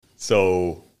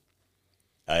So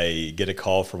I get a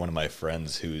call from one of my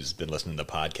friends who's been listening to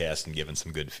the podcast and giving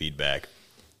some good feedback.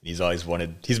 He's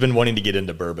been wanting to get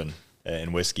into bourbon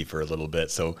and whiskey for a little bit.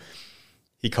 So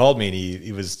he called me and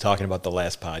he was talking about the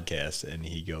last podcast, and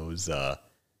he goes,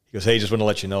 hey, just want to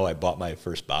let you know I bought my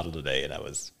first bottle today, and I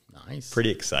was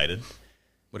pretty excited.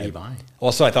 What did you buy?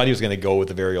 Also, I thought he was going to go with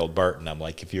the very old Barton. I'm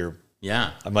like, for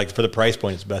the price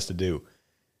point, it's best to do.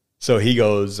 So he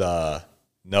goes,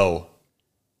 no,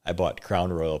 I bought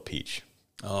Crown Royal Peach.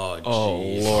 Oh, geez. Oh,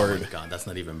 Lord. Oh, my God, that's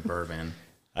not even bourbon.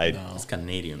 It's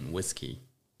Canadian whiskey.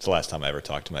 It's the last time I ever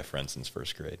talked to my friend since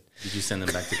first grade. Did you send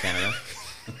them back to Canada?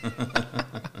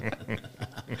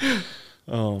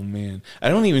 Oh, man. I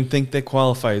don't even think that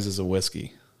qualifies as a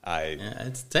whiskey.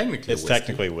 It's technically whiskey.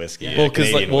 Technically whiskey. Yeah. Well,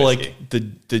 because like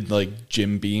the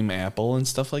Jim Beam apple and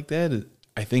stuff like that,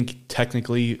 I think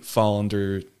technically fall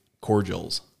under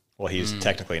cordials. Well, he's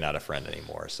technically not a friend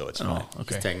anymore, so it's fine.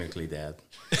 Okay. He's technically dead.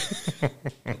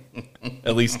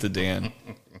 At least to Dan.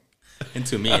 And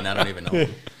to me, and I don't even know him.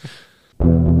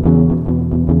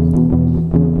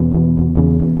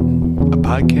 A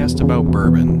podcast about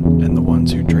bourbon and the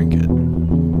ones who drink it.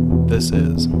 This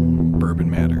is Bourbon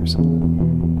Matters.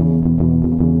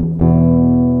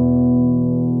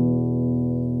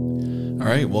 All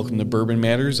right, welcome to Bourbon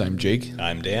Matters. I'm Jake.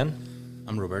 I'm Dan.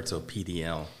 I'm Roberto,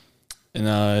 PDL.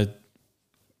 And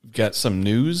got some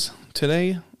news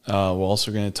today. We're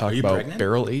also going to talk about pregnant?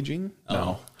 barrel aging.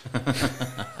 Oh.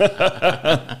 No.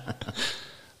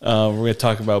 We're going to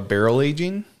talk about barrel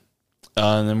aging.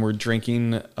 And then we're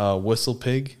drinking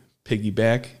WhistlePig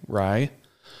Piggyback Rye.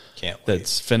 Can't wait.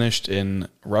 That's finished in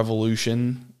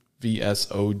Revolution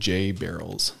VSOJ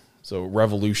barrels. So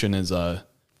Revolution is a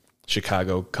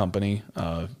Chicago company.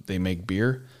 They make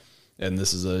beer, and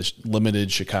this is a limited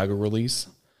Chicago release.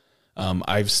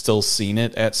 I've still seen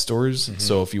it at stores,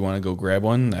 so if you want to go grab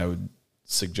one, I would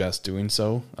suggest doing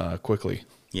so quickly.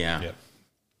 Yeah. Yep.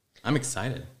 I'm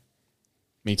excited.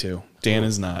 Me too. Dan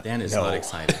is not. Dan is not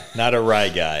excited. Not a rye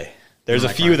guy. There's a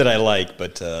few that I like,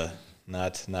 but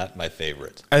not my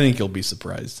favorite. I think you'll be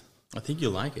surprised. I think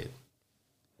you'll like it.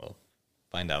 Well,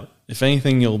 find out. If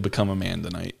anything, you'll become a man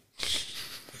tonight.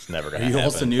 It's never going Are to you happen.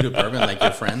 also new to bourbon like your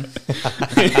friend?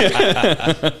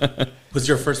 Was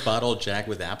your first bottle Jack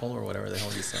with apple or whatever the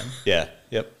hell you said? Yeah.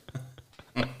 Yep.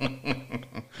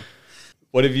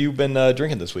 What have you been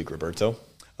drinking this week, Roberto?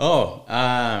 Oh,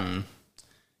 I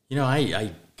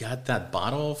got that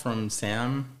bottle from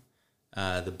Sam,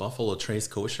 the Buffalo Trace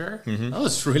Kosher. That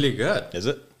was really good. Is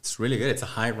it? It's really good. It's a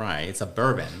high rye. It's a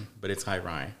bourbon, but it's high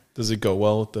rye. Does it go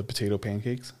well with the potato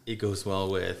pancakes? It goes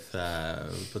well with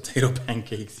potato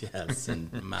pancakes, yes, and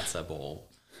matzah bowl.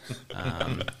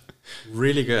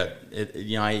 Really good.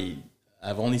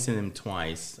 I've only seen him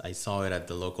twice. I saw it at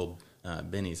the local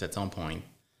Benny's at some point,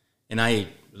 and I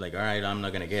like, all right, I'm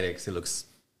not gonna get it because it looks,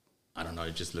 I don't know,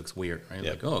 it just looks weird, right?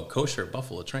 Yep. Like, oh, kosher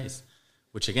Buffalo Trace,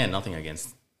 which again, nothing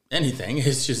against anything.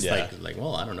 It's just like,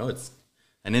 well, I don't know. It's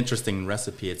an interesting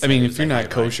recipe. I mean, if you're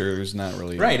not kosher, there's not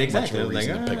really exactly. much of a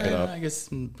reason to pick it up. I guess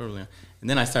probably. And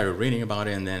then I started reading about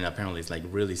it, and then apparently it's like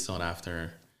really sought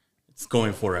after. It's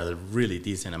going for a really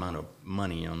decent amount of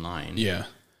money online. Yeah.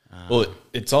 Well,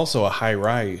 it's also a high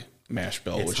rye mash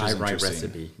bill, It's which high is rye interesting.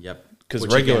 recipe. Yep. Because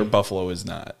Which regular again, Buffalo is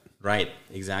not. Right,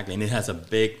 exactly. And it has a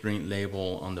big green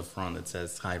label on the front that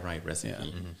says high rye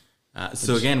recipe. Yeah.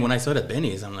 So again, when I saw it at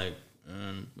Benny's, I'm like,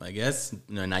 I guess,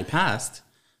 and I passed.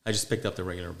 I just picked up the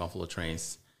regular Buffalo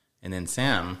Trace. And then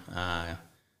Sam,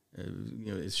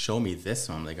 showed me this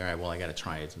one. I'm like, all right, well, I got to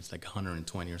try it. It's like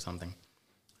 120 or something.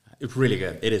 It's really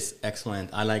good. It is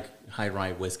excellent. I like high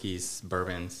rye whiskeys,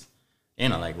 bourbons,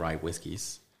 and I like rye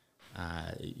whiskeys.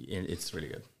 It's really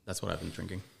good. That's what I've been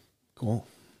drinking. Cool.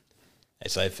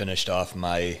 So I finished off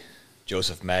my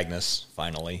Joseph Magnus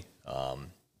finally.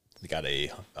 We got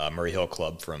a Murray Hill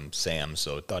Club from Sam,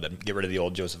 so thought I'd get rid of the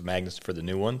old Joseph Magnus for the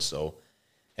new one. So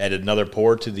added another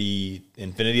pour to the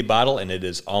infinity bottle, and it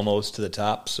is almost to the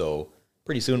top. So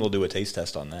pretty soon we'll do a taste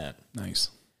test on that.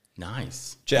 Nice.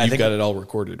 You've got it all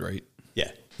recorded, right? Yeah.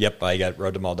 Yep, I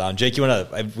wrote them all down. Jake, you want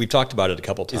to? We've talked about it a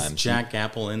couple times. Is Jack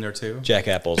Apple in there too? Jack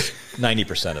Apple's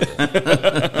 90% of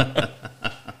it.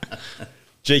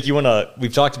 Jake, you want to?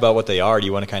 We've talked about what they are. Do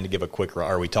you want to kind of give a quick?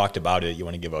 Or we talked about it. You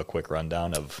want to give a quick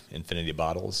rundown of infinity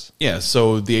bottles? Yeah.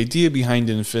 So the idea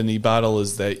behind an infinity bottle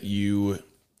is that you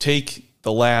take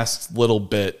the last little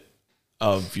bit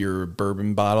of your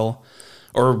bourbon bottle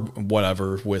or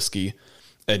whatever whiskey,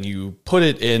 and you put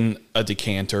it in a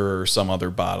decanter or some other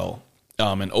bottle.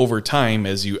 And over time,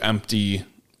 as you empty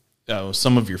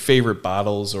some of your favorite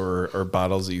bottles or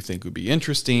bottles that you think would be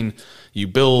interesting, you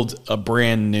build a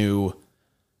brand new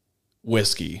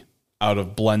whiskey out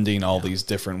of blending all these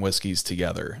different whiskeys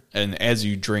together. And as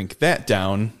you drink that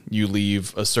down, you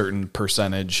leave a certain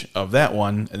percentage of that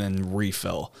one and then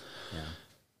refill. Yeah.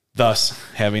 Thus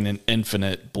having an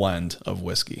infinite blend of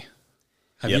whiskey.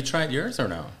 Have you tried yours or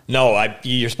no? No,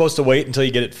 you're supposed to wait until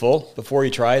you get it full before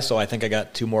you try. So I think I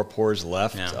got 2 more pours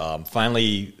left. Yeah.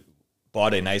 Finally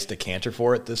bought a nice decanter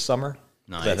for it this summer.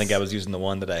 Nice. I think I was using the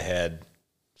one that I had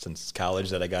since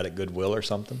college that I got at Goodwill or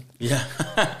something. Yeah.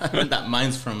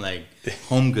 Mine's from like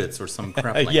Home Goods or some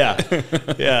crap like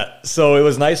that. Yeah. So it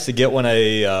was nice to get one.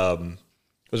 I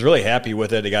was really happy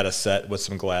with it. I got a set with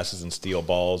some glasses and steel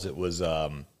balls. It was, I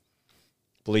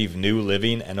believe, New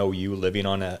Living, N-O-U Living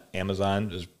on Amazon.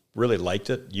 Just really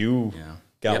liked it. You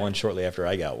got one shortly after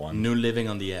I got one. New Living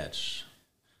on the Edge.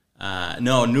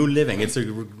 No, New Living. It's a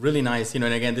really nice, and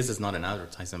again, this is not an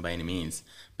advertisement by any means,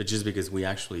 but just because we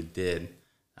actually did,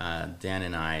 Dan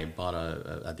and I bought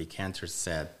a decanter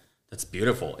set that's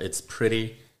beautiful. It's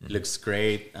pretty. It looks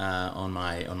great on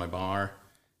my bar,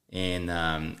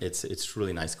 and it's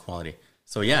really nice quality.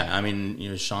 So yeah, I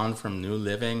mean, Sean from New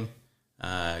Living,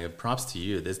 props to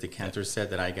you. This decanter set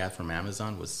that I got from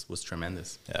Amazon was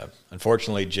tremendous. Yeah.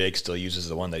 Unfortunately, Jake still uses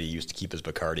the one that he used to keep his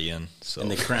Bacardi in. So in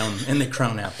the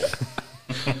Crown Apple.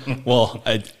 Well,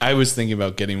 I was thinking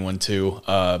about getting one too,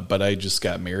 but I just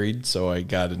got married, so I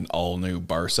got an all new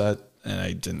bar set, and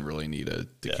I didn't really need a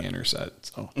decanter set.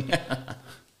 So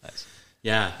nice.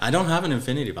 Yeah, I don't have an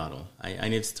infinity bottle. I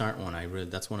need to start one.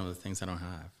 That's one of the things I don't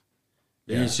have.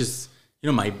 Yeah. It's just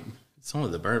some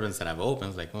of the bourbons that I've opened,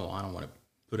 it's like, oh, I don't want to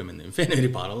put them in the infinity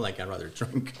bottle. Like, I'd rather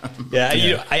drink them.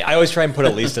 Yeah, I always try and put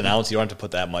at least an ounce. You don't have to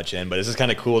put that much in, but it's just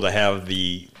kind of cool to have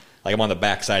I'm on the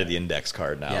back side of the index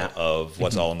card now of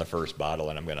what's all in the first bottle,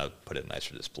 and I'm going to put it nice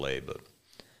for display. But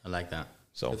I like that.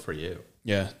 So good for you.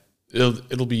 Yeah,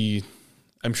 it'll be.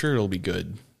 I'm sure it'll be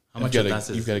good.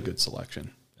 You've got a good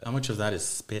selection. How much of that is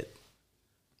spit?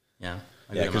 Yeah.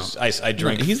 Yeah, because I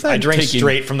drink. I drink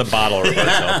straight from the bottle.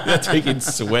 Not taking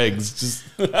swigs. Just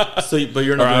but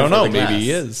you're not. I don't know. Maybe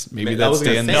he is. Maybe that's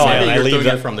Dan. No, I leave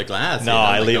it from the glass. No,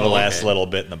 I leave the last little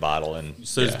bit in the bottle, and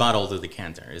so it's bottle to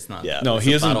decanter. It's not. Yeah. No,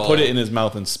 he doesn't put it in his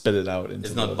mouth and spit it out.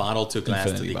 It's not bottle to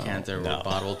glass to decanter, or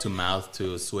bottle to mouth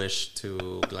to swish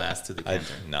to glass to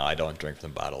decanter. I don't drink from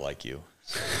the bottle like you.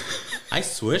 I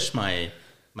swish my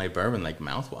bourbon like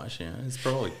mouthwash. Yeah, it's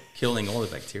probably killing all the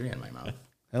bacteria in my mouth.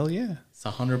 Hell yeah. It's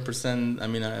 100%,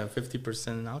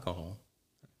 50% alcohol.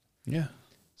 Yeah.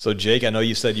 So, Jake, I know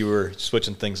you said you were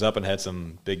switching things up and had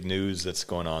some big news that's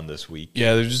going on this week.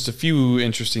 Yeah, there's just a few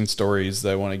interesting stories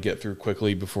that I want to get through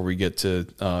quickly before we get to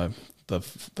the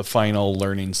final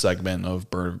learning segment of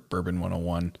Bourbon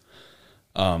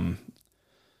 101.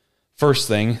 First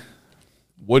thing,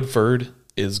 Woodford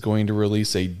is going to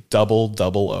release a double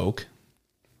oak.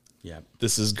 Yeah.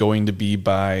 This is going to be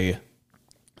by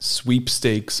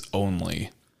sweepstakes only.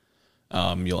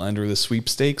 You'll enter the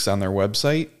sweepstakes on their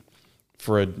website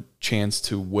for a chance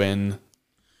to win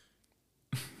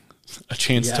a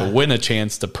chance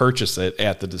to purchase it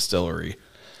at the distillery.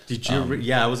 Did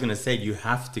you I was going to say you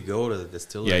have to go to the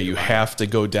distillery. Yeah, you have to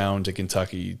go down to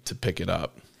Kentucky to pick it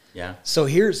up. Yeah. So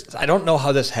I don't know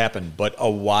how this happened, but a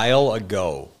while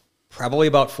ago, probably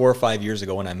about 4 or 5 years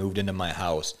ago when I moved into my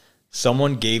house,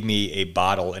 someone gave me a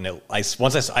bottle, and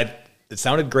it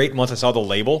sounded great, and once I saw the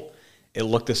label, it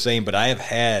looked the same, but I have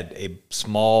had a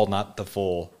small, not the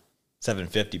full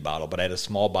 750 bottle, but I had a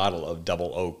small bottle of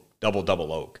double oak. Double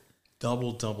oak.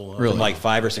 Really? From like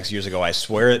 5 or 6 years ago. I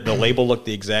swear the label looked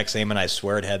the exact same, and I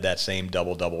swear it had that same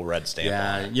double red stamp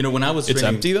on it. When I was It's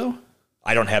empty, though?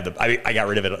 I don't have I got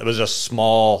rid of it. It was just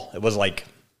small. It was like,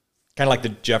 kind of like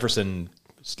the Jefferson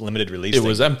limited release It thing.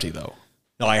 was empty, though.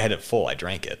 No, I had it full. I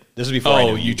drank it. This was before I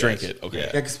knew you drank guys. it. Okay.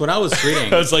 Yeah, because when I was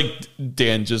reading... I was like,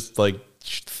 Dan just like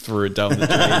threw it down the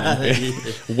drain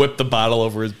and whipped the bottle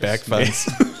over his back fence.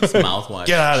 It's mouthwash.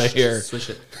 Get out of here.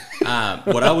 Swish it.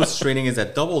 What I was reading is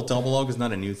that double oak is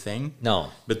not a new thing.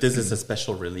 No. But this is a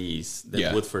special release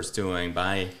that Woodford's doing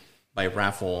by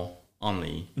raffle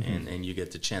only, and you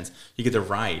get the chance. You get the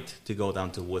right to go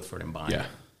down to Woodford and buy it.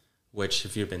 Which,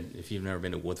 if you've never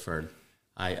been to Woodford...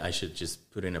 I should just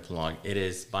put in a plug. It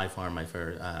is by far my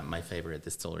favorite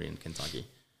distillery in Kentucky.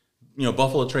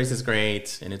 Buffalo Trace is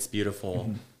great and it's beautiful.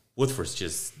 Mm-hmm. Woodford's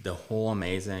just the whole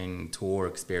amazing tour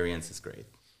experience is great.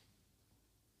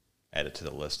 Add it to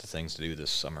the list of things to do this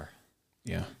summer.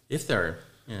 Yeah, if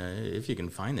you can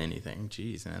find anything.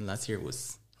 Geez, man, last year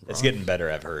was rough. It's getting better,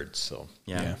 I've heard. So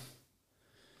yeah.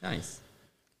 Nice.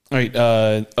 All right.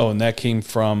 And that came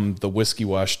from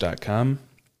thewhiskeywash.com.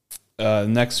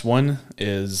 Next one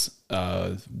is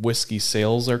whiskey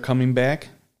sales are coming back.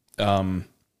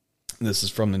 This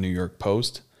is from the New York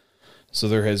Post. So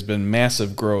there has been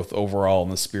massive growth overall in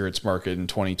the spirits market in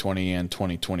 2020 and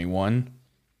 2021.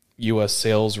 U.S.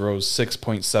 sales rose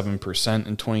 6.7%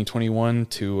 in 2021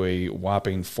 to a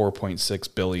whopping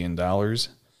 $4.6 billion.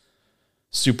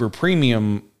 Super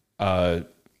premium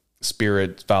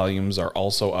spirit volumes are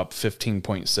also up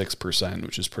 15.6%,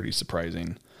 which is pretty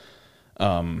surprising.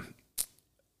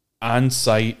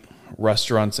 On-site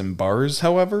restaurants and bars,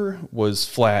 however, was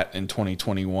flat in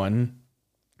 2021.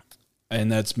 And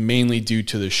that's mainly due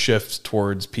to the shift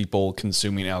towards people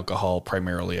consuming alcohol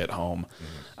primarily at home,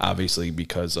 obviously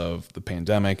because of the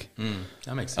pandemic.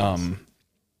 That makes sense.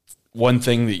 One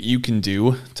thing that you can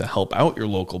do to help out your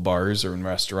local bars or in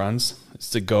restaurants is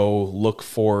to go look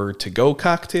for to-go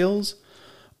cocktails,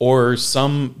 or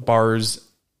some bars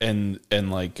and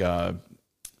like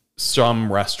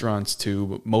some restaurants too,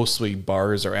 but mostly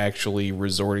bars are actually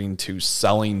resorting to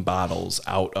selling bottles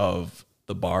out of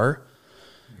the bar.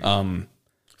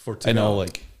 For to I know, go.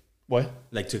 like what?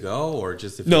 Like to go, or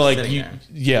just if No, you're like sitting you, there?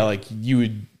 yeah, like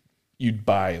you'd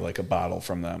buy like a bottle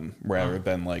from them rather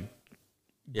than like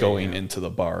going into the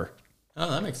bar. Oh,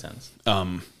 that makes sense.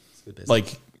 It's good business.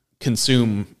 Like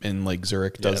Consume in like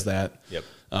Zurich does that. Yep.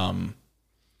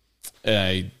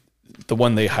 The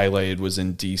one they highlighted was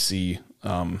in DC,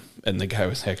 and the guy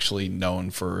was actually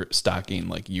known for stocking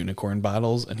like unicorn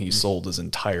bottles, and he sold his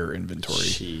entire inventory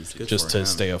Jeez, good just for to him.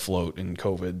 stay afloat in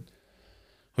COVID,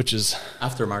 which is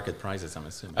Aftermarket prices, I'm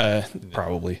assuming.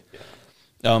 probably.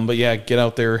 But yeah, get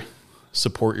out there,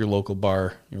 support your local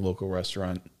bar, your local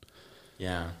restaurant.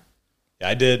 Yeah.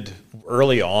 I did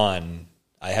early on.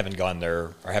 I haven't gone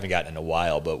there or haven't gotten in a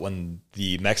while, but when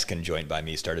the Mexican joint by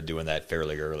me started doing that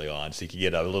fairly early on, so you could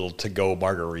get a little to-go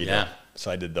margarita. Yeah.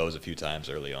 So I did those a few times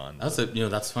early on.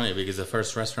 That's funny because the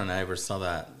first restaurant I ever saw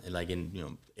that, like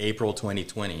in April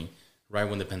 2020, right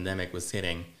when the pandemic was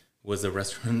hitting, was the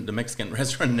Mexican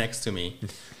restaurant next to me.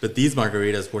 But these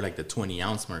margaritas were like the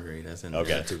 20-ounce margaritas in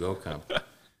the to-go cup.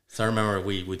 So I remember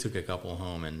we took a couple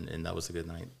home, and that was a good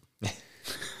night.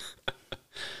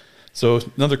 So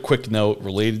another quick note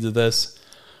related to this,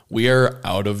 we are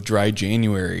out of dry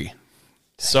January.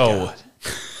 God.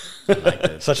 I like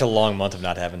this. Such a long month of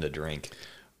not having to drink.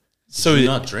 So Did you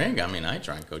not drink? I mean, I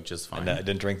drank just fine. I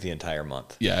didn't drink the entire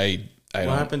month. yeah, I What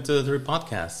don't, happened to the 3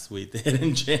 podcasts we did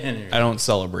in January? I don't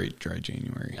celebrate dry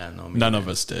January. Yeah, no, me None neither. of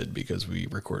us did because we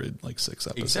recorded like 6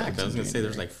 episodes. Exactly. I was in going to say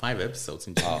there's January. like 5 episodes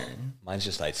in January. Mine's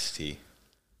just iced tea.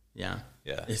 Yeah.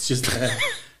 Yeah. It's just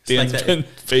Dan's been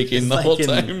faking the whole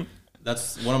time.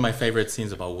 That's one of my favorite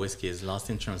scenes about whiskey is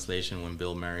Lost in Translation when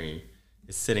Bill Murray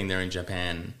is sitting there in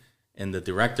Japan and the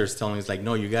director's telling him, he's like,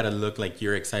 no, you got to look like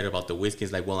you're excited about the whiskey.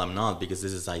 He's like, well, I'm not because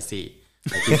this is IC.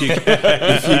 Like if you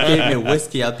gave me a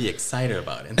whiskey, I'd be excited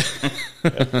about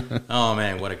it. Oh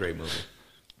man, what a great movie.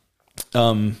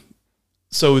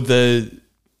 So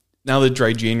now that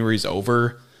dry January is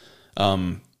over,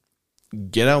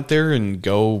 get out there and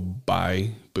go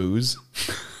buy booze,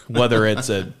 whether it's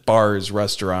at bars,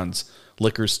 restaurants,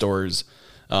 liquor stores.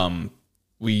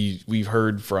 We've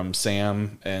heard from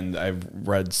Sam, and I've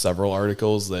read several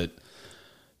articles that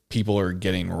people are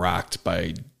getting rocked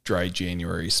by dry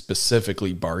January,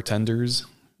 specifically bartenders,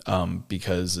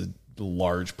 because a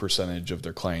large percentage of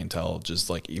their clientele just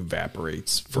like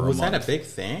evaporates for Was a month. that a big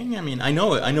thing? I mean, I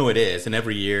know it is, and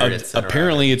every year, et cetera.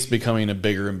 Apparently, it's becoming a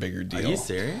bigger and bigger deal. Are you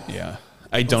serious? Yeah,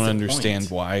 I don't the understand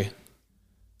point? why.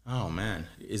 Oh man,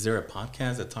 is there a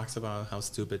podcast that talks about how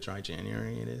stupid dry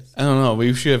January it is? I don't know.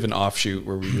 We should have an offshoot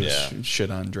where we just Yeah.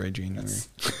 shit on dry January.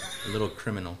 A little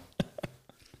criminal.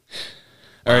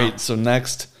 All right, so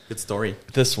next, Good story.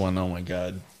 this one. Oh my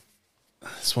god,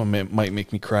 this one might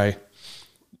make me cry.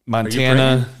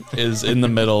 Montana is in the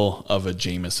middle of a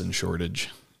Jameson shortage.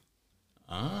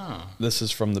 Ah, This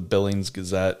is from the Billings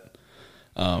Gazette.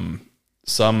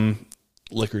 Some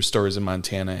liquor stores in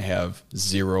Montana have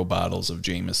 0 bottles of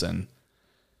Jameson.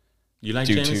 you like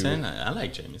Due to- Jameson? I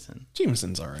like Jameson.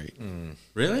 Jameson's all right.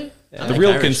 Really? I The like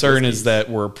real Irish concern is whiskeys. that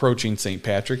we're approaching St.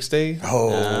 Patrick's Day,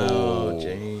 Oh,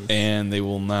 jeez. and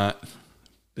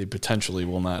they potentially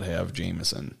will not have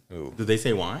Jameson. Did they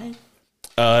say why?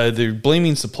 They're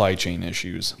blaming supply chain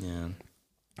issues,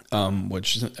 Yeah.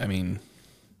 which, I mean,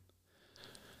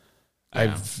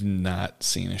 I've not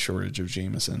seen a shortage of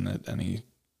Jameson at any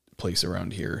place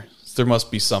around here. There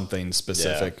must be something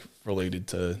specific related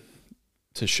to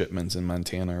shipments in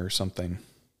Montana or something.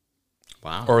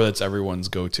 Wow. Or that's everyone's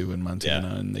go-to in Montana,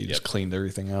 Yeah. and they just cleaned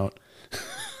everything out.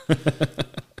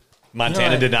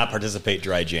 Montana did not participate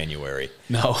dry January.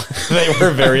 No, They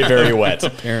were very, very wet.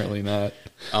 apparently not.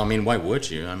 I mean, why would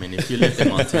you? I mean, if you lived in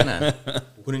Montana,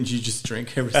 wouldn't you just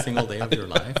drink every single day of your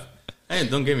life? Hey,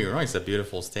 don't get me wrong, it's a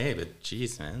beautiful state, but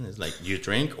geez, man, it's like you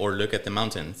drink or look at the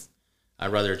mountains.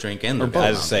 I'd rather drink and look at the I'd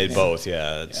mountains. say both.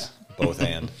 Yeah, it's both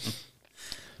and.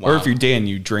 Or if you're Dan,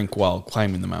 you drink while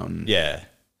climbing the mountain. Yeah,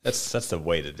 that's the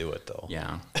way to do it, though.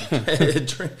 Yeah.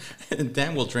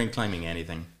 Dan will drink climbing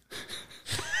anything.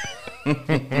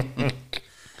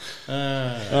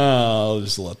 I'll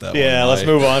just let that Yeah, one let's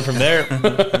move on from there.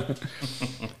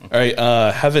 All right,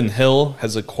 Heaven Hill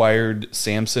has acquired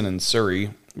Samson and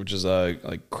Surrey, which is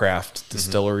a craft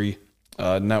distillery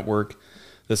network.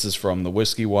 This is from the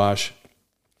Whiskey Wash.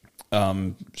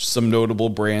 Some notable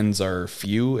brands are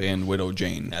Few and Widow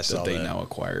Jane that they now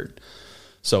acquired.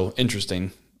 So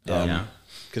interesting. Yeah.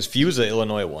 Because Few is the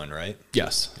Illinois one, right?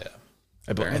 Yes. Yeah.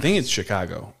 I think it's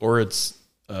Chicago, or it's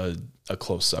a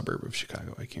close suburb of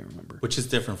Chicago. I can't remember. Which is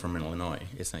different from Illinois.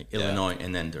 It's like Illinois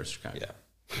and then there's Chicago. Yeah.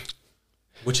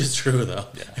 Which is true, though.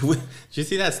 Yeah. Did you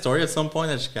see that story at some point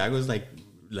that Chicago is like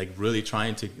really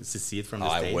trying to secede from the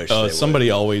state? I wish they somebody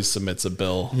always submits a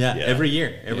bill. Yeah, Yeah. every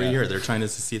year they're trying to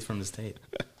secede from the state.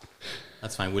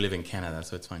 That's fine. We live in Canada,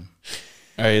 so it's fine.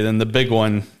 All right, then the big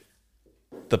one,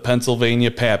 the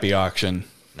Pennsylvania Pappy Auction.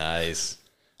 Nice.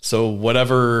 So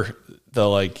whatever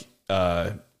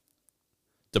the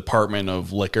Department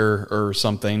of Liquor or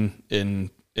something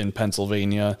in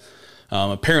Pennsylvania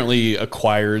apparently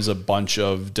acquires a bunch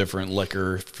of different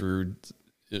liquor through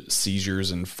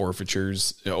seizures and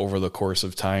forfeitures over the course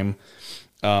of time.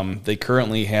 They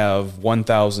currently have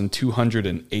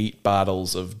 1,208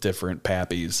 bottles of different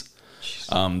Pappies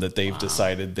that they've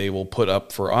decided they will put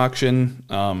up for auction.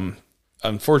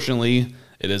 Unfortunately,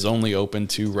 it is only open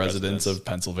to residents of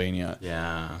Pennsylvania.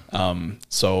 Yeah.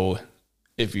 So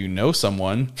if you know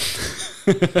someone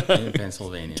In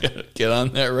Pennsylvania. get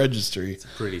on that registry. It's a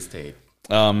pretty state.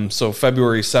 So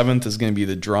February 7th is going to be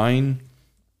the drawing.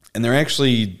 And I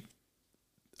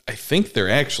think they're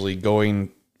actually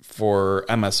going for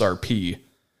MSRP.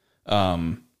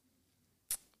 The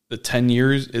 10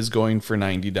 years is going for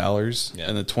 $90,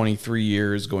 and the 23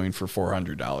 years going for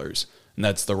 $400. And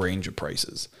that's the range of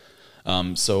prices.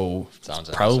 So Sounds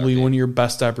probably MSRP. one of your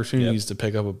best opportunities to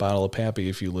pick up a bottle of Pappy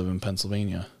if you live in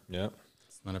Pennsylvania. Yep.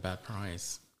 It's not a bad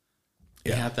price.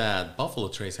 Yeah. They had that, Buffalo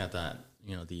Trace had that,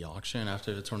 the auction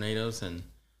after the tornadoes, and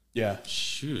Yeah.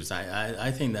 shoes.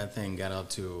 I think that thing got up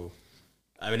to,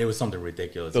 it was something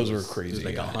ridiculous. Those It were was crazy,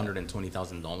 like yeah.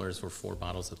 $120,000 for 4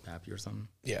 bottles of Pappy or something.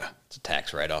 Yeah. It's a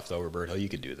tax write-off, though, Roberto. You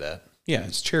could do that. Yeah,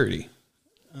 it's charity.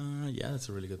 Yeah, that's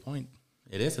a really good point.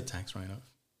 It is a tax write-off.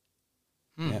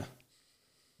 Yeah.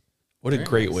 What a Very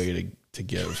great nice. way to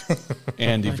give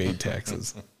and evade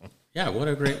taxes. Yeah, what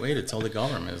a great way to tell the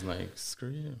government. It's like, screw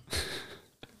you.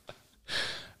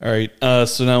 All right.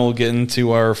 So now we'll get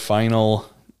into our final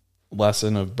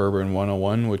lesson of Bourbon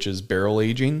 101, which is barrel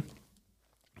aging.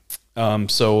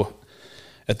 So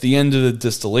at the end of the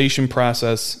distillation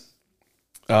process,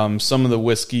 some of the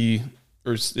whiskey,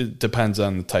 or it depends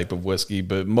on the type of whiskey,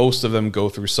 but most of them go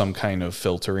through some kind of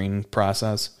filtering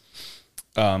process.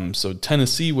 So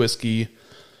Tennessee whiskey,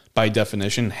 by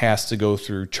definition, has to go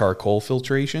through charcoal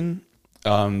filtration.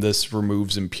 This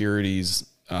removes impurities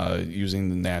using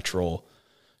the natural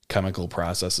chemical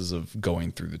processes of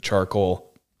going through the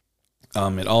charcoal.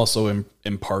 It also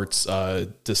imparts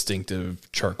distinctive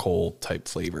charcoal type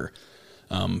flavor,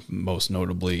 most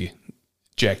notably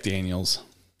Jack Daniels,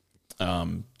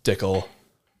 Dickel.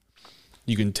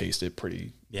 You can taste it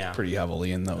pretty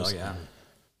heavily in those. Oh, yeah.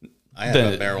 I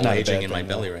have a barrel not a aging bad in my thing,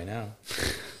 belly right now.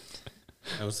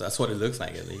 That's what it looks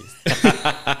like, at least.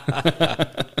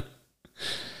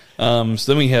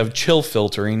 So then we have chill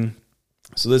filtering.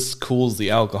 So this cools the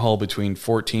alcohol between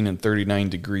 14 and 39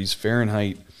 degrees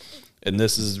Fahrenheit. And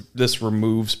this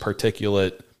removes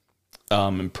particulate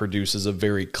and produces a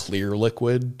very clear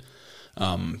liquid.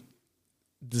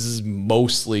 This is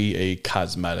mostly a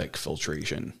cosmetic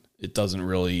filtration. It doesn't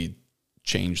really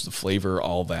change the flavor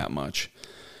all that much.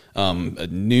 A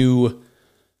new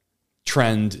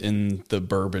trend in the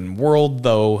bourbon world,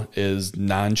 though, is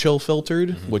non-chill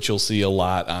filtered, which you'll see a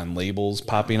lot on labels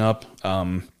popping up.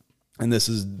 And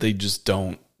they just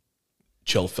don't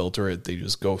chill filter it. They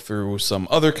just go through some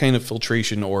other kind of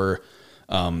filtration, or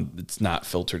it's not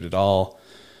filtered at all.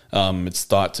 It's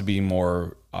thought to be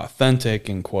more authentic,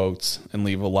 in quotes, and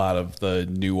leave a lot of the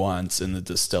nuance in the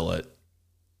distillate,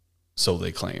 so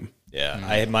they claim.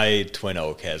 Yeah, my Twin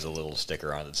Oak has a little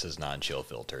sticker on it that says non-chill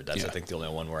filtered. That's, Yeah. I think, the only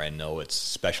one where I know it's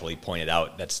specially pointed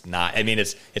out. That's not. I mean,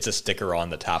 it's a sticker on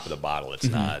the top of the bottle. It's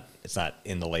not. It's not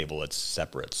in the label. It's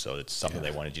separate. So it's something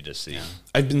they wanted you to see.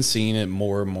 I've been seeing it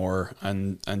more and more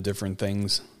on different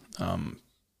things.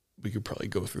 We could probably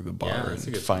go through the bar that's a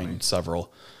and good find point.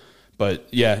 several. But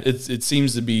yeah, it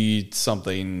seems to be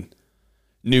something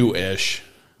new-ish.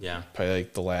 Yeah. Probably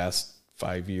like the last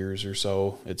 5 years or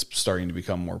so, it's starting to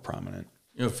become more prominent.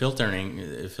 You know, filtering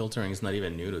is not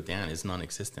even new to Dan. It's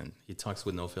non-existent. He talks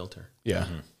with no filter. Yeah.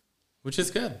 Which is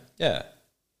good. Yeah.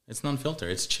 It's non-filter.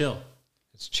 It's chill.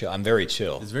 It's chill. I'm very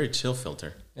chill. It's very chill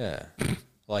filter. Yeah. I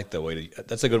like the way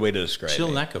that's a good way to describe Chill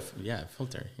me. lack of,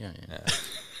 filter. Yeah.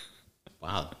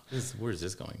 Wow. Where's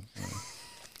this going?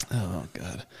 Oh,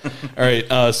 God. All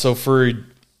right. So for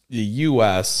the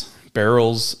U.S.,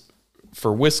 barrels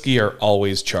for whiskey are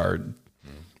always charred.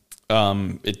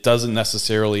 It doesn't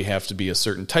necessarily have to be a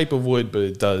certain type of wood, but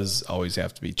it does always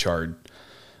have to be charred.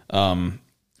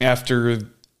 After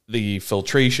the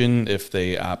filtration, if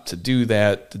they opt to do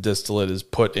that, the distillate is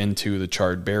put into the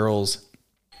charred barrels.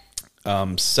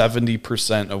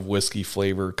 70% of whiskey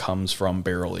flavor comes from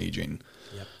barrel aging.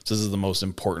 Yep. So this is the most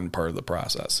important part of the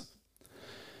process.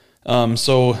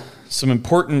 So some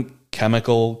important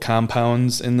chemical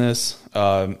compounds in this,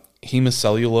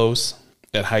 hemicellulose.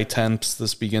 At high temps,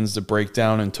 this begins to break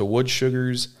down into wood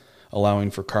sugars,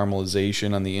 allowing for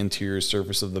caramelization on the interior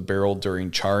surface of the barrel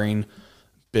during charring.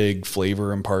 Big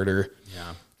flavor imparter.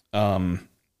 Yeah.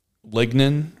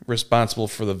 Lignin, responsible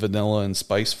for the vanilla and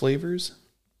spice flavors.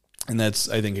 And that's,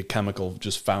 I think, a chemical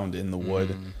just found in the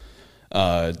wood.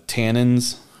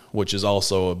 Tannins, which is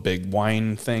also a big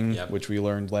wine thing, which we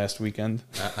learned last weekend.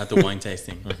 At the wine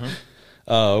tasting.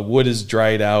 Wood is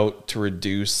dried out to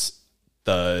reduce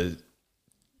the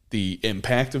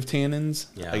impact of tannins.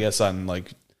 I guess on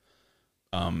like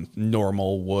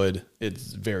normal wood,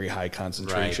 it's very high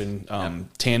concentration. Right.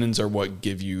 Tannins are what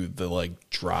give you the like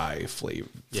dry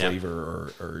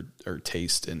flavor or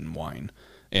taste in wine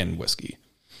and whiskey.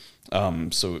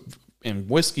 So in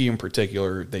whiskey in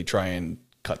particular, they try and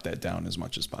cut that down as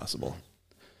much as possible.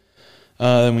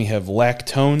 Then we have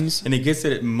lactones. And it gives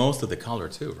it most of the color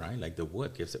too, right? Like the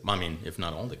wood gives it, I mean, if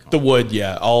not all the color. The wood,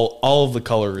 yeah. All of the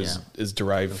color is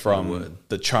derived from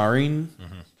the charring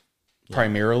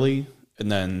primarily,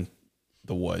 and then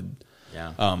the wood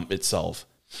itself.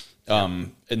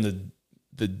 And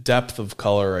the depth of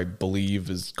color, I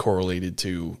believe, is correlated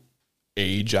to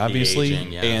age, obviously,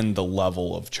 aging, and the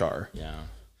level of char. Yeah.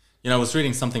 You know, I was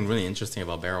reading something really interesting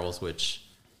about barrels, which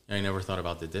I never thought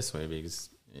about it this way because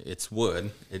it's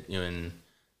wood. And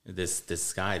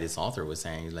this guy, this author was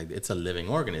saying, like, it's a living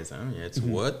organism. It's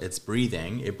wood. It's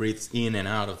breathing. It breathes in and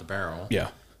out of the barrel. Yeah.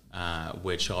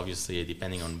 Which obviously,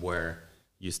 depending on where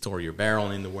you store your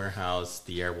barrel in the warehouse,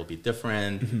 the air will be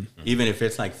different. Even if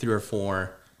it's like 3 or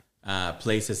 4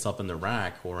 places up in the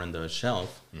rack or in the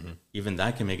shelf, even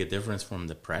that can make a difference from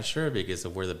the pressure because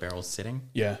of where the barrel's sitting.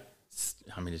 Yeah.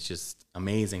 I mean, it's just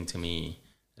amazing to me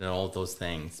that all those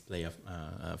things play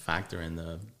a factor in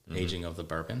the aging of the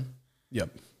bourbon. Yep.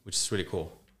 Which is really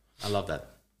cool. I love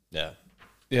that. Yeah.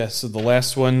 Yeah, so the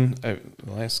last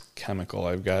chemical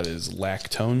I've got is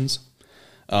lactones.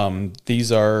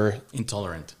 These are...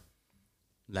 Intolerant.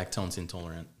 Lactone's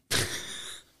intolerant.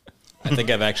 I think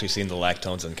I've actually seen the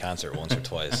lactones in concert once or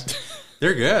twice.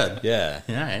 They're good. Yeah.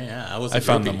 Yeah. I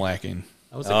found them lacking.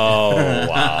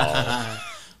 Wow.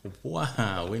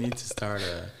 Wow, we need to start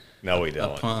no, we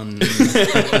don't.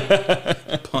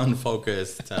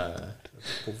 Pun-focused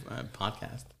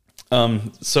podcast.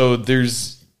 So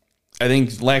I think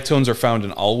lactones are found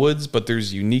in all woods, but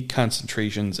there's unique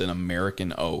concentrations in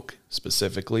American oak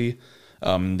specifically.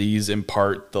 These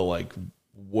impart the like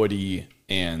woody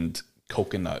and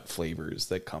coconut flavors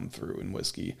that come through in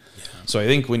whiskey. Yeah. So I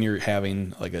think when you're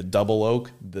having like a double oak,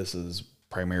 this is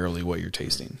primarily what you're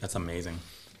tasting. That's amazing.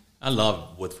 I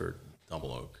love Woodford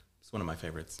Double Oak. It's one of my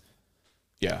favorites.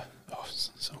 Yeah. Oh,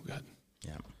 so good.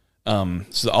 Yeah.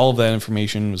 So all of that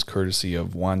information was courtesy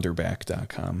of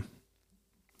wanderback.com.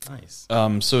 Nice.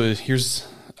 So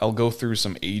I'll go through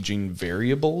some aging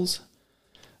variables.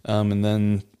 And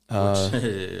then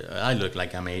I look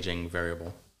like I'm aging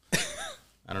variable.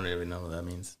 I don't even know what that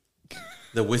means.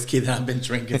 The whiskey that I've been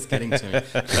drinking is getting to me.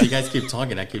 If you guys keep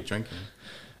talking, I keep drinking.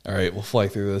 All right, we'll fly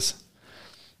through this.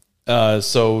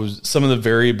 So some of the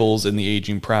variables in the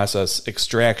aging process: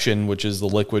 extraction, which is the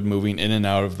liquid moving in and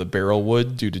out of the barrel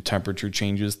wood due to temperature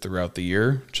changes throughout the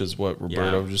year, which is what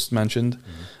Roberto just mentioned.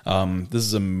 This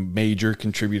is a major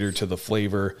contributor to the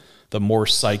flavor. The more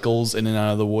cycles in and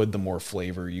out of the wood, the more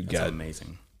flavor you get. That's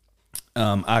amazing.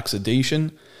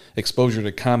 Oxidation, exposure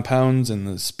to compounds in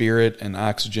the spirit and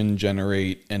oxygen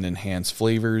generate and enhance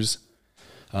flavors.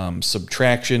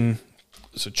 Subtraction,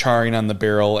 so charring on the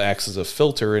barrel acts as a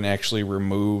filter and actually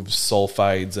removes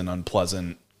sulfides and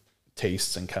unpleasant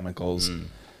tastes and chemicals,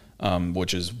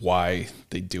 which is why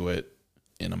they do it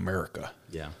in America.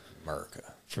 Yeah.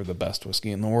 America. for the best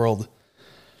whiskey in the world.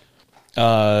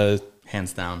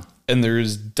 Hands down. And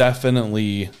there's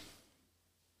definitely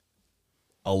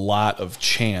a lot of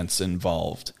chance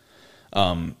involved.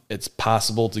 It's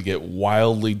possible to get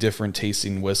wildly different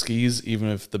tasting whiskeys, even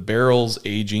if the barrels,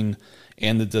 aging,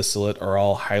 and the distillate are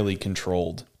all highly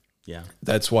controlled. Yeah.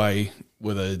 That's why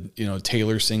with a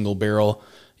Taylor single barrel,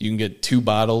 you can get 2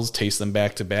 bottles, taste them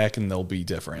back to back, and they'll be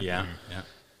different. Yeah. Yeah.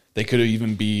 They could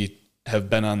even have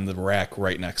been on the rack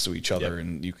right next to each other,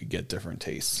 and you could get different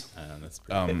tastes. That's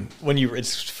pretty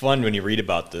It's fun when you read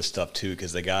about this stuff too,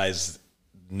 because the guys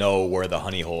know where the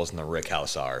honey holes in the rick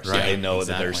house are. So Right, they know that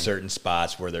exactly. there's certain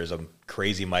spots where there's a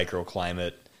crazy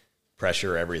microclimate,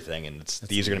 pressure, everything, and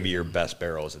these are going to be your best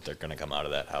barrels that they're going to come out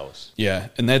of that house. Yeah,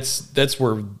 and that's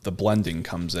where the blending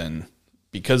comes in,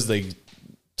 because they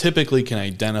typically can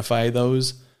identify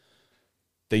those.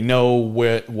 They know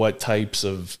what types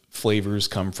of flavors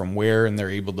come from where, and they're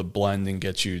able to blend and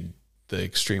get you the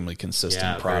extremely consistent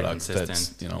very product consistent.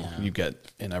 that's you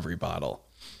get in every bottle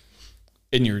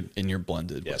in your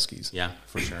blended whiskeys. Yeah,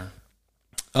 for sure.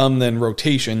 Then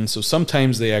rotation. So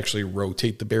sometimes they actually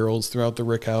rotate the barrels throughout the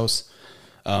rick house.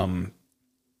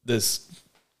 This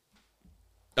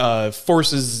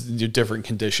forces different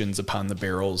conditions upon the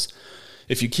barrels.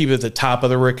 If you keep it at the top of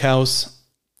the rick house,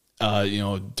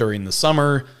 during the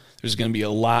summer, there's going to be a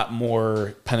lot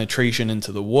more penetration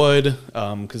into the wood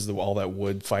because all that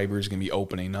wood fiber is going to be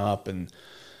opening up. And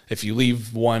if you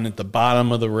leave one at the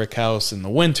bottom of the rick house in the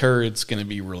winter, it's going to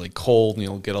be really cold and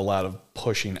you'll get a lot of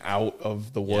pushing out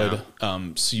of the wood. Yeah.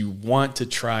 So you want to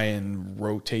try and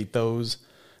rotate those.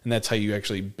 And that's how you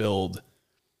actually build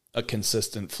a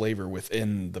consistent flavor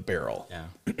within the barrel. Yeah.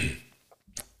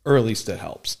 Or at least it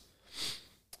helps.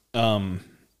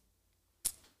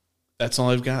 That's all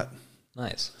I've got.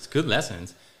 Nice. It's good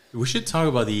lessons. We should talk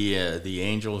about the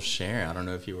angel share. I don't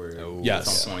know if you were Yes.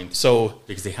 at some point. So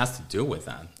Because it has to do with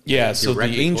that. yeah, so the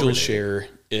Directly angel correlated. share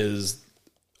is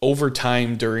over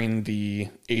time during the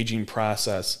aging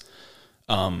process,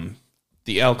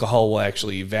 the alcohol will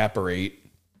actually evaporate.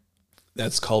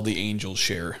 That's called the angel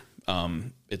share.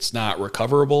 It's not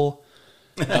recoverable.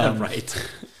 Right.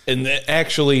 And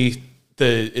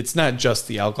it's not just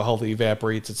the alcohol that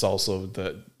evaporates, it's also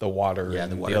the water Yeah,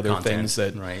 and the the water other content, things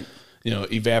that right.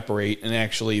 evaporate, and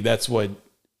actually that's what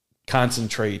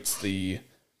concentrates the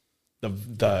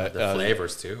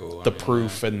Flavors too. the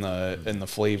proof and the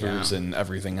flavors and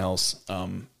everything else.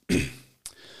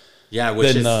 Yeah,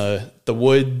 which Then is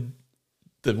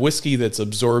the whiskey that's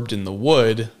absorbed in the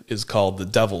wood is called the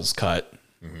Devil's Cut,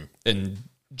 and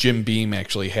Jim Beam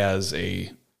actually has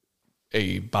a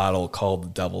bottle called the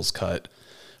Devil's Cut,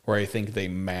 where I think they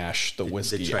mash the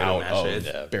whiskey try to out mash of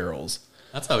it. barrels.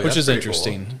 that's how Which is pretty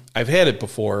interesting. cool. I've had it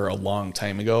before a long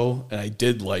time ago, and I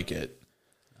did like it.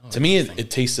 To me,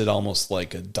 it tasted almost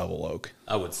like a double oak.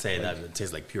 I would say that it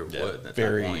tastes like pure wood. At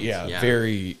Very, that point.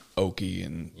 very oaky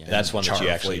and That's one that you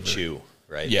char actually flavor. chew,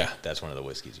 right? Yeah. That's one of the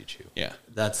whiskeys you chew. Yeah,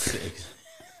 That's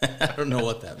I don't know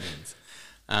what that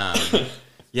means.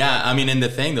 Yeah, I mean, and the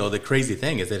thing though, the crazy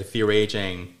thing is that if you're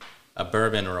aging a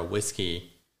bourbon or a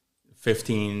whiskey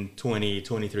 15, 20,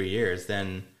 23 years,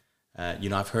 then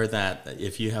I've heard that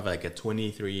if you have like a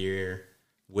 23-year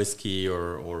whiskey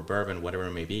or bourbon, whatever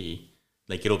it may be,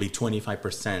 like it'll be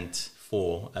 25%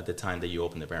 full at the time that you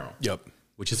open the barrel. Yep.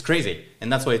 Which is crazy, and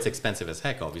that's why it's expensive as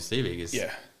heck, obviously, because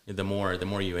Yeah. the more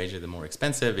you age it, the more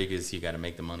expensive, because you got to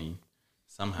make the money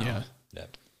somehow. Yeah. Yeah.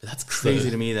 But that's crazy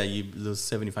to me that you lose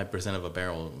 75% of a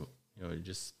barrel,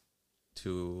 just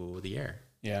to the air,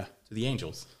 Yeah. to the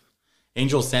angels.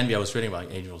 Angel's Envy. I was reading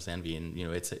about Angel's Envy, and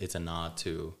it's a nod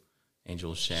to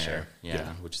Angel's Share. Share.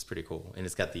 Yeah, which is pretty cool, and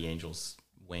it's got the angel's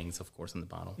wings, of course, in the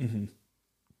bottle.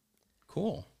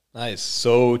 Cool. Nice.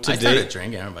 So I started today,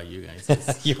 drinking. I don't know about you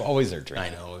guys. you always are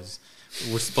drinking. I know.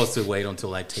 We're supposed to wait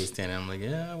until I taste it. And I'm like,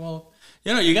 yeah, well,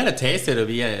 you got to taste it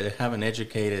to have an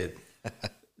educated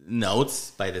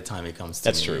notes by the time it comes to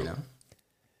That's me. true. You know?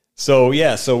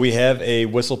 So we have a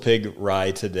WhistlePig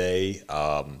Rye today.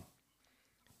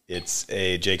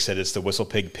 Jake said it's the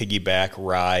WhistlePig Piggyback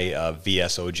Rye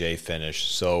VSOJ finish.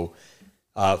 So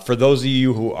for those of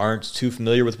you who aren't too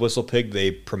familiar with WhistlePig,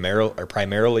 they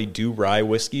primarily do rye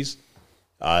whiskeys.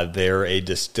 They're a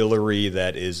distillery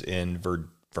that is in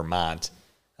Vermont.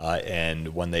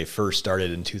 And when they first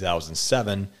started in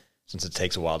 2007, since it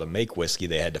takes a while to make whiskey,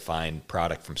 they had to find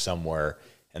product from somewhere.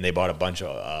 And they bought a bunch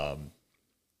of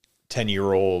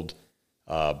 10-year-old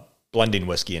blending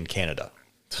whiskey in Canada.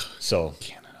 So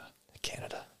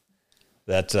Canada.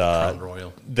 That Crown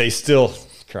Royal. They still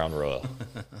Crown Royal.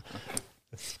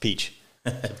 Peach.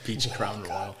 Peach Crown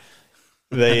Royal.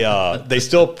 They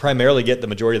still primarily get the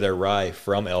majority of their rye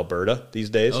from Alberta these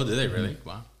days. Oh, do they really?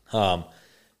 Wow.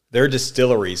 Their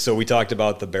distillery. So we talked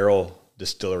about the barrel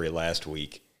distillery last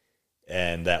week,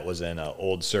 and that was in an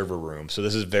old server room. So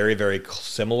this is very, very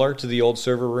similar to the old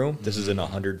server room. This is in a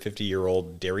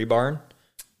 150-year-old dairy barn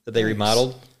that they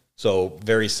remodeled. So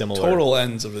very similar. Total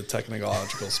ends of the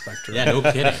technological spectrum. Yeah, no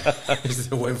kidding. This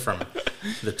went from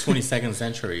the 22nd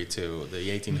century to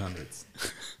the 1800s.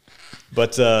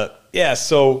 But yeah,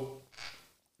 so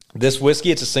this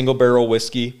whiskey, it's a single barrel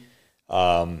whiskey.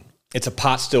 It's a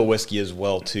pot still whiskey as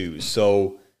well too.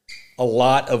 So a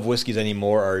lot of whiskeys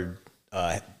anymore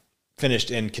are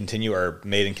finished in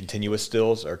made in continuous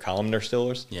stills or columnar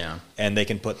stillers. Yeah. And they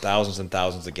can put thousands and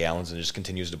thousands of gallons and it just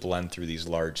continues to blend through these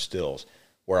large stills.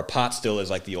 Where a pot still is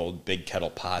like the old big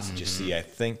kettle pots that you see, I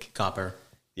think. Copper.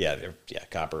 Yeah,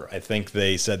 copper. I think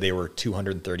they said they were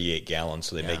 238 gallons,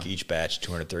 so they make each batch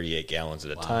 238 gallons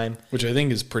at a time. Which I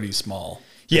think is pretty small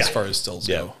as far as stills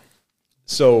go.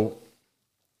 So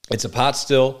it's a pot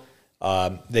still.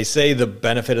 They say the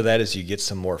benefit of that is you get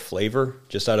some more flavor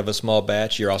just out of a small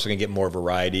batch. You're also going to get more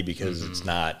variety because it's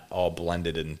not all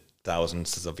blended in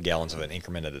thousands of gallons of an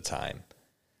increment at a time.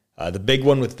 The big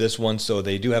one with this one, so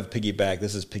they do have Piggyback.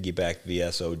 This is Piggyback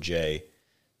VSOJ.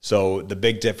 So the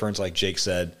big difference, like Jake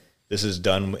said, this is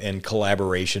done in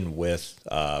collaboration with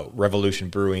Revolution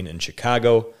Brewing in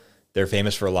Chicago. They're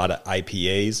famous for a lot of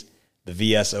IPAs.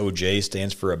 The VSOJ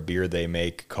stands for a beer they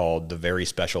make called the Very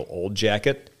Special Old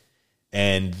Jacket.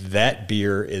 And that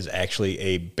beer is actually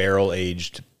a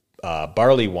barrel-aged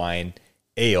barley wine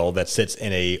ale that sits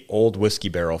in a old whiskey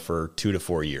barrel for 2 to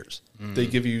 4 years. They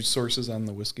give you sources on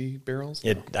the whiskey barrels?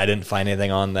 I didn't find anything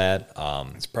on that.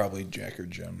 It's probably Jack or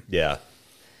Jim. Yeah.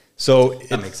 So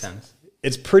that makes sense.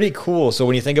 It's pretty cool. So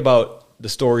when you think about the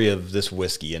story of this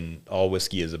whiskey, and all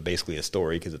whiskey is basically a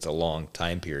story because it's a long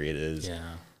time period, is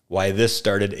why this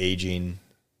started aging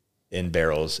in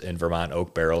barrels in Vermont,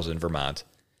 oak barrels in Vermont.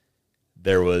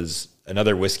 There was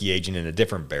another whiskey aging in a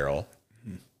different barrel,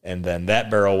 and then that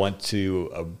barrel went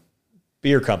to a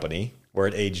beer company where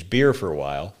it aged beer for a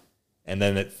while, and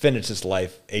then it finished its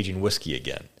life aging whiskey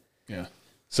again. Yeah.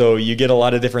 So you get a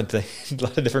lot of different things, a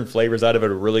lot of different flavors out of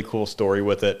it. A really cool story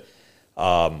with it.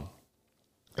 The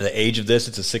age of this,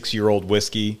 it's a 6-year-old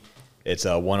whiskey. It's a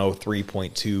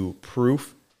 103.2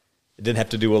 proof. I didn't have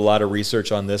to do a lot of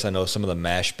research on this. I know some of the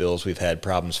mash bills we've had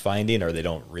problems finding or they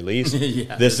don't release.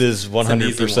 This is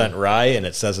 100% rye, and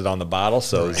it says it on the bottle,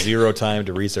 so zero time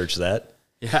to research that.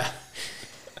 Yeah.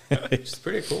 It's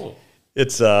pretty cool.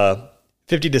 It's $50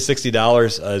 to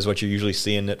 $60 is what you're usually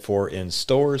seeing it for in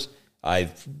stores.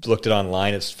 I've looked it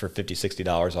online. It's for $50,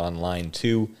 $60 online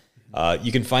too.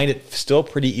 You can find it still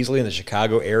pretty easily in the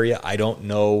Chicago area. I don't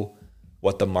know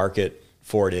what the market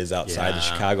for it is outside the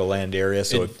Chicagoland area.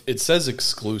 So it says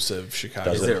exclusive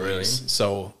Chicago. Is it really?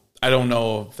 So I don't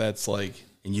know if that's like...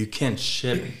 And you can't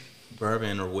ship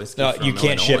bourbon or whiskey from you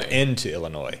can't Illinois. ship into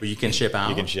Illinois. But you can ship out?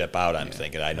 You can ship out, I'm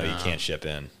thinking. I know you can't ship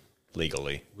in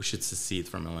legally. We should secede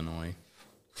from Illinois.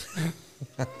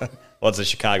 Well, it's a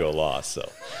Chicago law,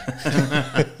 so.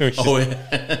 Oh,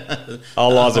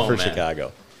 all laws are for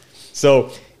Chicago.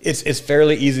 So it's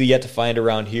fairly easy yet to find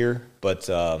around here, but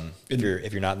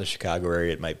if you're not in the Chicago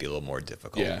area, it might be a little more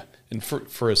difficult. Yeah, and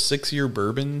for a 6-year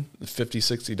bourbon, the $50,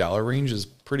 $60 range is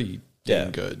pretty damn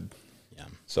good. Yeah.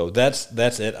 So that's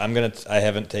it. I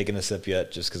haven't taken a sip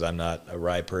yet, just because I'm not a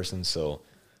rye person. So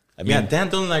I mean, Dan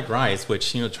doesn't like ryes,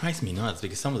 which drives me nuts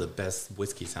because some of the best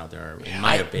whiskeys out there, in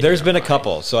my opinion, there's been a rye.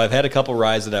 couple. So I've had a couple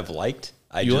ryes that I've liked.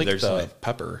 You like the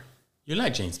pepper. You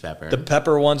like James Pepper. The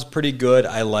pepper one's pretty good.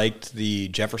 I liked the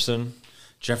Jefferson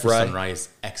rye is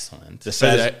excellent.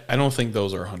 I don't think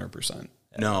those are 100%.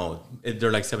 No,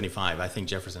 they're like 75. I think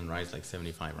Jefferson rye is like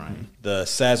 75 rye. The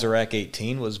Sazerac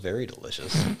 18 was very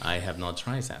delicious. I have not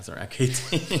tried Sazerac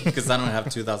 18 because I don't have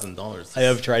 $2,000. I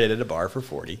have tried it at a bar for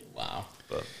 40. Wow.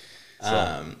 But,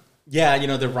 yeah,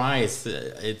 the rye is,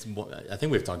 I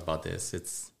think we've talked about this.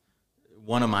 It's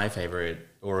one of my favorite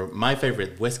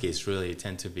whiskeys really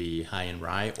tend to be high in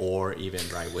rye or even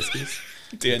rye whiskeys.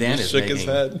 Dan is shook his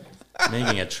head.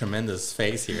 Making a tremendous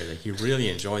face here that he really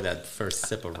enjoyed that first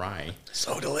sip of rye.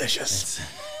 So delicious.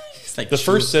 It's like the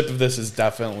first sip of this is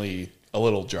definitely a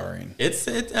little jarring.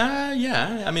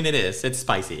 Yeah. I mean, it is. It's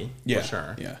spicy for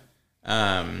sure. Yeah.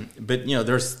 But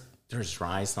there's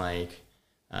ryes like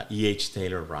E.H.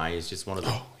 Taylor rye is just one of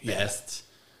the best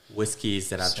whiskeys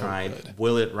that I've tried. Good.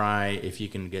 Willet rye, if you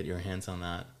can get your hands on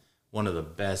that, one of the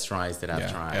best ryes that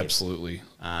I've tried. Absolutely.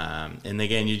 And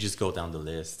again, you just go down the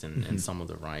list and some of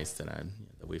the ryes that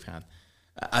we've had.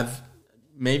 I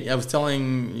was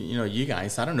telling you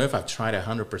guys, I don't know if I've tried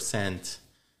 100%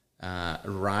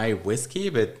 rye whiskey,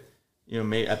 but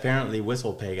apparently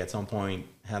WhistlePig at some point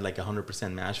had like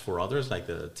 100% mash for others, like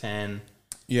the 10.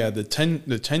 Yeah, the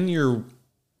 10 year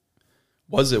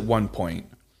was at one point.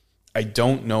 I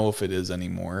don't know if it is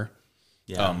anymore.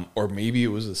 Yeah. Or maybe it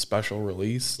was a special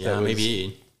release. Yeah,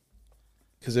 maybe.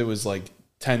 Because it was like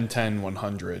 10, 10,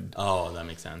 100. Oh, that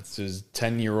makes sense. So it was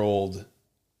 10-year-old.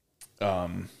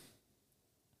 Or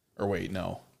wait,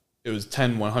 no. It was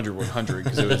 10, 100, 100.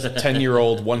 Because it was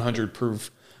 10-year-old, 100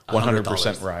 proof,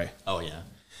 100% rye. Oh, yeah.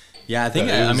 Yeah, I think,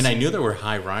 I knew there were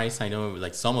high ryes. I know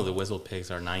like some of the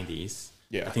WhistlePigs are 90s.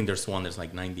 Yeah. I think there's one that's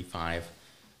like 95.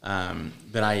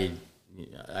 But I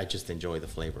just enjoy the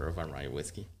flavor of a rye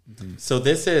whiskey. Mm-hmm. So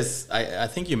this is, I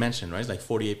think you mentioned, right? It's like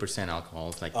 48% alcohol.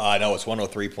 It's like no, it's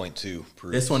 103.2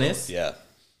 proof. This one is? Yeah.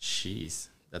 Jeez,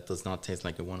 that does not taste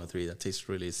like a 103. That tastes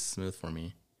really smooth for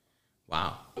me.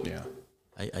 Wow. Yeah.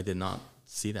 I did not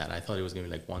see that. I thought it was going to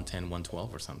be like 110,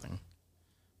 112 or something.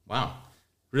 Wow.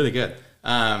 Really good.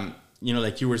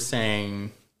 Like you were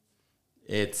saying,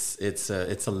 it's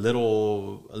a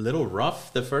little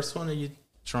rough, the first one that you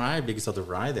try, because of the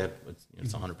rye that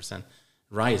it's 100%.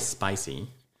 Rye is spicy,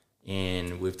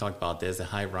 and we've talked about this. The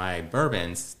high rye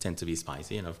bourbons tend to be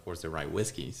spicy, and of course the rye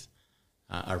whiskeys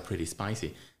are pretty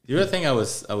spicy. The other thing I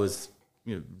was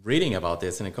reading about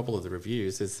this in a couple of the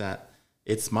reviews is that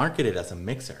it's marketed as a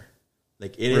mixer.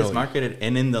 Like it is marketed,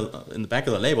 and in the back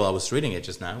of the label, I was reading it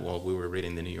just now while we were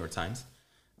reading the New York Times.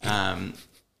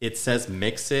 It says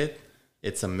mix it.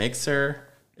 It's a mixer.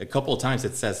 A couple of times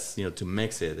it says to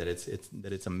mix it, that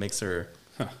it's a mixer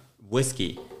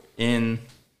whiskey. And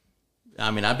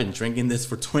I've been drinking this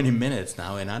for 20 minutes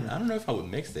now, and I don't know if I would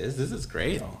mix this. This is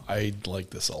great. No, I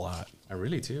like this a lot. I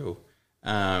really do.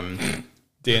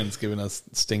 Dan's giving us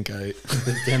stink eye.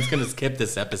 Dan's gonna skip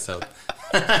this episode.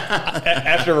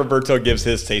 After Roberto gives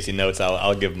his tasting notes,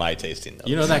 I'll give my tasting notes.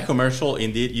 You know that commercial,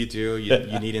 Indeed, you do?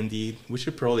 You need Indeed? We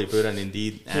should probably put an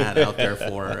Indeed ad out there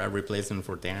for a replacement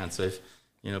for Dan. So if,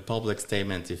 public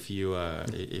statement, if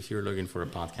you're looking for a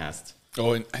podcast.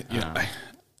 Oh,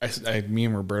 and me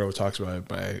and Roberto talked about it,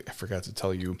 but I forgot to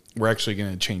tell you, we're actually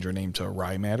going to change our name to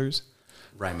Rye Matters.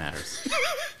 Rye Matters.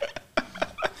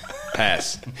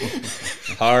 Pass.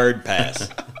 Hard pass.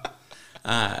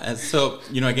 And so,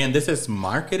 again, this is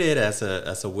marketed as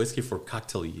a whiskey for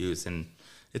cocktail use, and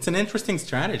it's an interesting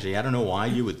strategy. I don't know why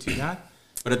you would do that,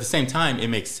 but at the same time, it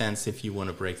makes sense if you want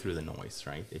to break through the noise,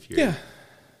 right? If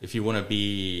you want to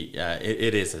be,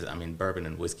 it is. Bourbon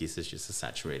and whiskey is just a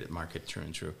saturated market, true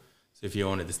and true. So if you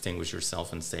want to distinguish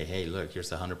yourself and say, hey, look, here's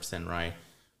 100% rye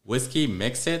whiskey,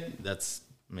 mix it. That's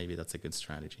a good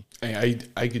strategy.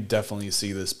 I could definitely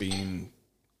see this being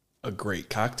a great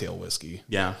cocktail whiskey.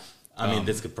 Yeah.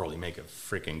 This could probably make a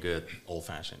freaking good old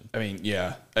fashioned.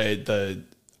 Yeah.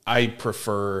 I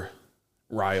prefer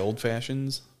rye old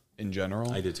fashions in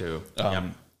general. I do too.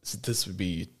 So this would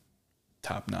be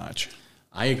top notch.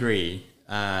 I agree.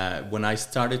 When I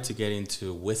started to get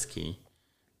into whiskey,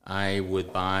 I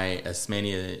would buy as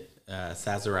many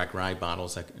Sazerac rye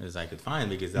bottles as I could find,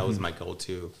 because that was my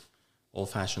go-to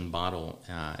old-fashioned bottle,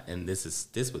 and this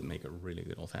would make a really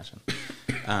good old-fashioned.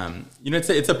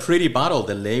 It's a pretty bottle.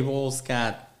 The label's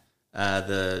got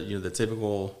the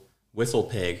typical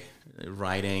WhistlePig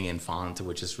writing and font,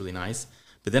 which is really nice.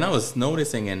 But then I was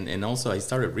noticing, and also I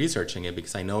started researching it,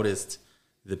 because I noticed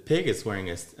the pig is wearing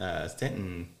a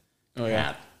Stanton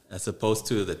hat as opposed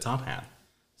to the top hat.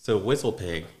 So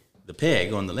WhistlePig, the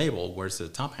pig on the label, wears the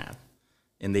top hat,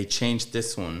 and they changed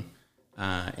this one.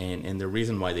 And the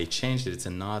reason why they changed it, it's a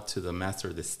nod to the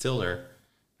master distiller,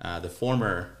 the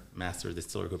former master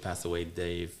distiller who passed away,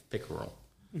 Dave Pickerel,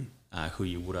 who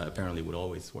you would apparently would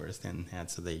always wear a Stanton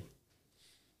hat. So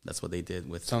that's what they did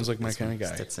with. Sounds like my kind of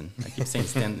guy. Stetson. I keep saying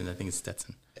Stanton, I think it's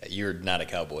Stetson. You're not a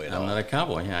cowboy at all. I'm not a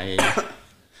cowboy.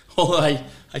 I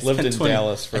lived in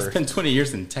Dallas for. I spent 20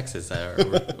 years in Texas,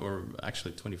 or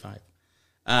actually 25.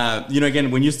 Again,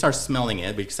 when you start smelling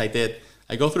it, because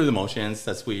I go through the motions.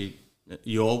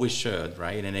 You always should,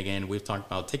 right? And again, we've talked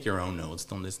about take your own notes.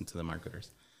 Don't listen to the marketers.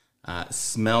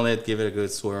 Smell it, give it a good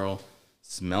swirl,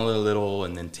 smell it a little,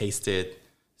 and then taste it.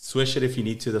 Swish it if you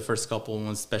need to the first couple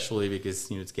ones, especially because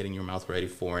it's getting your mouth ready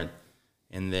for it.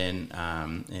 And then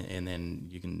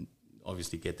you can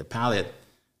obviously get the palate,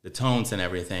 the tones and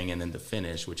everything, and then the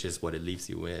finish, which is what it leaves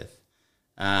you with.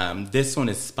 This one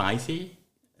is spicy,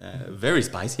 very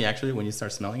spicy actually when you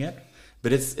start smelling it.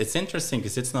 But it's interesting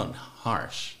because it's not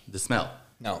harsh, the smell.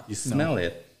 No. You smell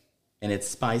it, and it's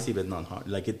spicy but not hard.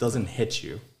 Like, it doesn't hit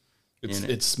you.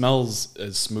 It smells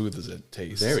as smooth as it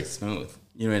tastes. Very smooth.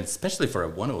 And especially for a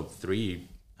 103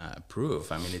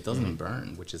 proof. It doesn't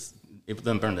burn, it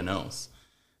doesn't burn the nose.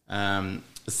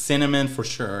 Cinnamon for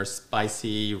sure.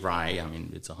 Spicy rye. I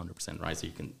mean, it's 100% rye, so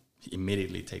you can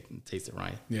immediately taste the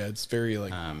rye. Yeah, it's very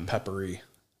like peppery.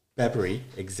 Peppery,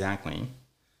 exactly.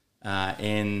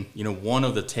 And one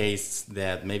of the tastes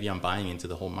that maybe I'm buying into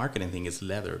the whole marketing thing is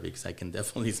leather, because I can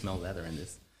definitely smell leather in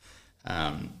this.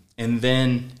 And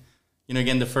then,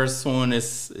 again, the first one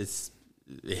is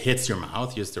it hits your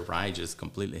mouth. Just the rye just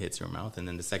completely hits your mouth, and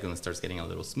then the second one starts getting a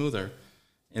little smoother,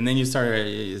 and then you start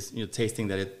tasting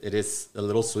that it is a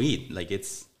little sweet. Like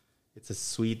it's a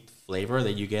sweet flavor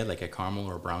that you get, like a caramel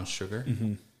or brown sugar.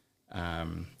 Mm-hmm.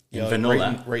 And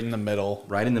vanilla, right in the middle.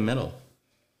 right in the middle.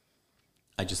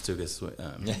 I just took a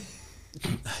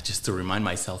just to remind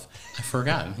myself. I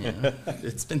forgot.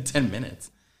 It's been 10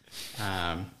 minutes.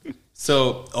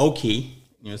 So oaky.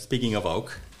 Speaking of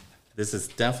oak, this is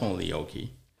definitely oaky,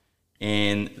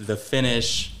 and the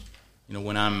finish.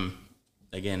 When I'm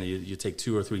again, you take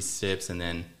 2 or 3 sips, and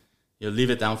then you leave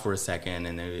it down for a second,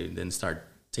 and then start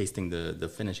tasting the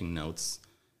finishing notes.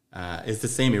 It's the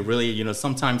same. It really,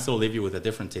 sometimes it'll leave you with a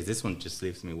different taste. This one just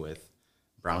leaves me with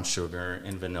brown sugar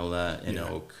and vanilla and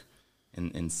oak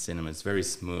and cinnamon. It's very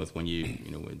smooth when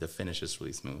the finish is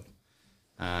really smooth.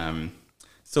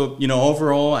 So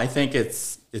overall, I think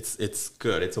it's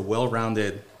good. It's a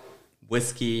well-rounded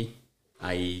whiskey.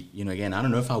 Again, I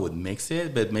don't know if I would mix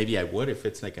it, but maybe I would if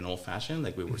it's like an old-fashioned,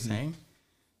 like we were saying.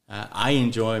 I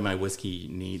enjoy my whiskey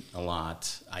neat a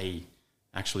lot. I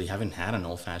actually haven't had an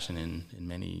old-fashioned in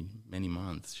many, many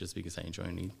months, just because I enjoy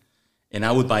neat. And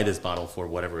I would buy this bottle for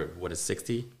what is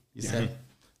 60, you said?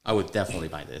 I would definitely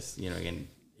buy this, again,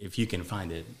 if you can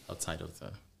find it outside of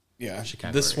the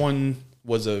Chicago This area. one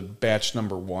was a batch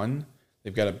number 1.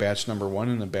 They've got a batch number 1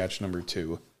 and a batch number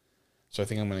 2. So I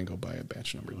think I'm going to go buy a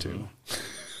batch number 2.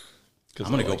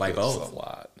 I'm going to go buy both. A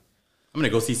lot. I'm going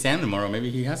to go see Sam tomorrow. Maybe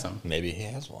he has some. Maybe he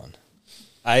has one.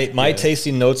 My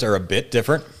tasting notes are a bit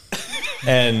different.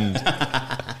 And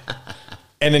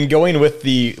then going with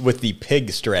the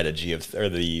pig strategy or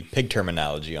the pig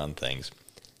terminology on things.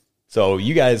 So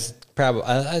you guys probably,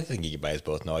 I think you guys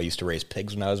both know, I used to raise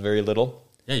pigs when I was very little.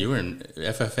 Yeah, you were in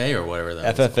FFA or whatever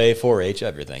that FFA, 4-H,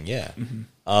 everything, yeah.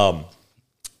 Mm-hmm.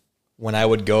 When I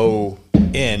would go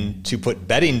in to put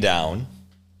bedding down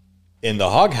in the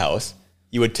hog house,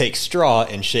 you would take straw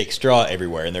and shake straw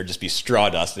everywhere, and there'd just be straw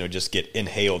dust, and it would just get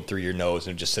inhaled through your nose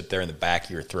and just sit there in the back of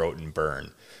your throat and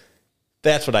burn.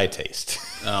 That's what I taste.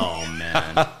 Oh,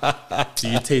 man. Do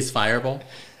you taste Fireball?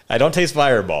 I don't taste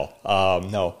Fireball.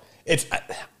 No. It's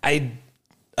like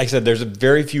I said, there's a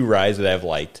very few ryes that I've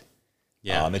liked.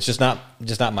 Yeah. It's just not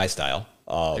my style.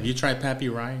 Have you tried Pappy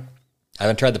Rye? I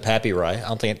haven't tried the Pappy Rye. I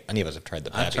don't think any of us have tried the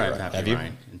Pappy I've tried Rye. Pappy Have you?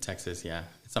 Rye in Texas, yeah.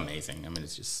 It's amazing. I mean,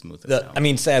 it's just smooth as hell.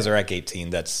 Sazerac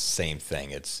 18, that's the same thing.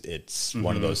 It's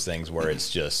one of those things where it's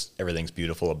just everything's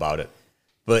beautiful about it.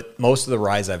 But most of the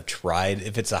ryes I've tried,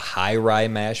 if it's a high rye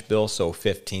mash bill, so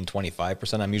 15,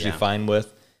 25%, I'm usually fine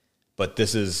with. But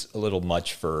this is a little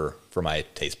much for my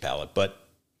taste palate. But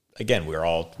again, we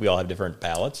all have different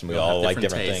palates, and we all like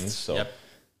different things. So. Yep.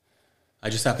 I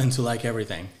just happen to like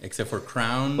everything except for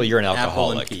Crown. Well, you're an apple,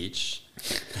 alcoholic. and peach.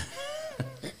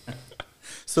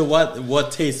 So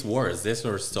what tastes worse, this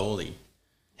or Stoli?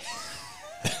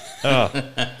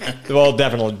 Well,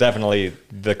 definitely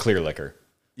the clear liquor.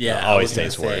 Yeah, always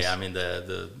tastes worse. I mean,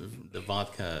 the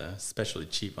vodka, especially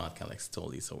cheap vodka like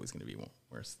Stoli, is always going to be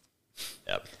worse.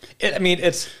 Yep.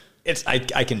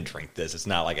 I can drink this. It's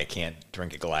not like I can't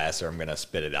drink a glass or I'm going to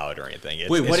spit it out or anything.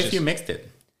 Wait, what if you mixed it?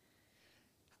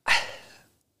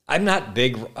 I'm not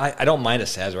big. I don't mind a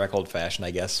Sazerac Old Fashioned,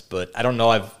 I guess, but I don't know.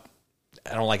 I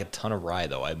don't like a ton of rye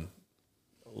though. I'm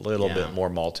a little bit more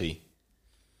malty.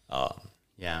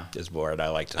 Is what I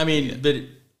like to. I mean, but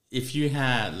if you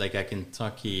had like a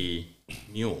Kentucky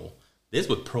Mule, this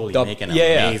would probably make an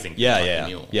amazing Kentucky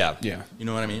Mule. Yeah. You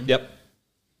know what I mean? Yep.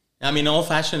 I mean, Old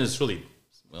Fashioned is really,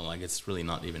 it's really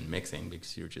not even mixing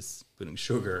because you're just putting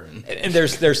sugar and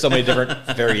there's so many different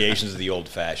variations of the Old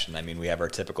Fashioned. I mean, we have our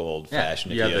typical Old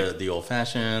Fashioned. You have the Old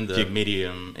Fashioned, the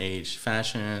medium age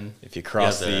fashion. If you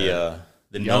cross the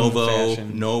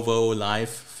Novo Life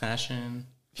fashion.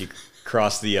 If you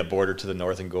cross the border to the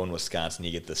north and go in Wisconsin,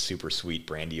 you get the super sweet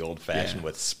brandy Old Fashioned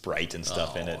with Sprite and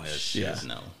stuff in it. And it's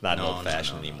not Old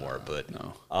Fashioned anymore, but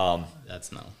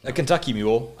that's no. A Kentucky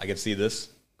Mule, I could see this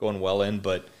going well in,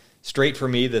 but straight for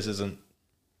me, this isn't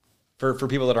for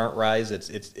people that aren't ryes.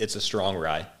 It's a strong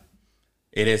rye.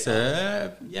 It is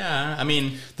I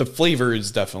mean, the flavor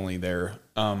is definitely there.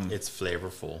 It's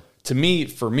flavorful.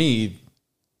 For me,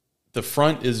 the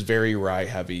front is very rye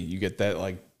heavy. You get that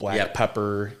like black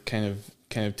pepper kind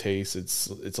of taste. It's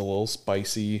a little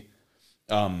spicy.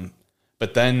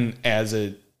 But then as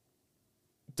it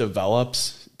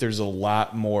develops, there's a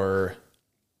lot more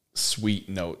sweet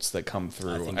notes that come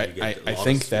through. I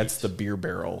think that's the beer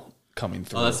barrel coming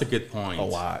through. Oh, that's a good point. A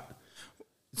lot.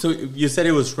 So you said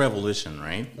it was Revolution,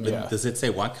 right? But Yeah. does it say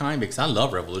what kind? Because I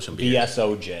love Revolution beer.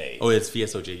 VSOJ. Oh, it's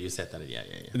VSOJ. You said that. Yeah.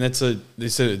 And they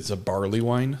said it's a barley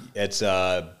wine. It's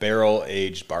a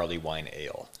barrel-aged barley wine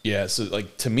ale. Yeah, so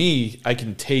like to me, I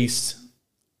can taste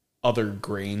other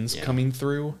grains coming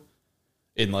through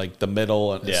in like the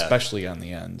middle and especially on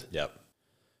the end. Yep.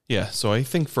 Yeah, so I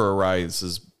think for a rye, this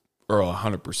is, or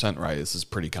 100% rye, this is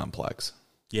pretty complex.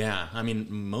 Yeah, I mean,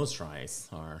 most ryes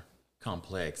are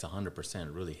complex.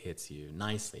 100% really hits you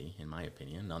nicely, in my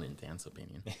opinion, not in Dan's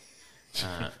opinion.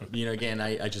 Again,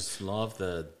 I just love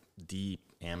the deep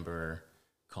amber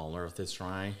color of this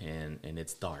rye, and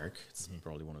it's dark. It's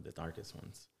probably one of the darkest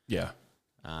ones. Yeah.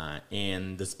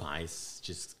 And the spice,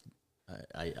 just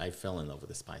I fell in love with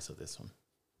the spice of this one.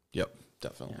 Yep,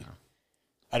 definitely. Yeah.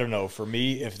 I don't know. For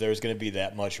me, if there's going to be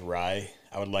that much rye,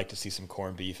 I would like to see some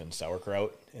corned beef and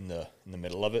sauerkraut in the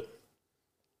middle of it.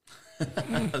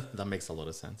 That makes a lot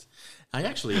of sense. I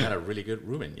actually had a really good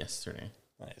Reuben yesterday.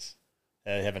 Nice.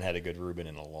 I haven't had a good Reuben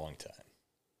in a long time,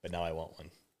 but now I want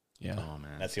one. Yeah. Oh,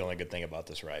 man. That's the only good thing about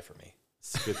this rye for me.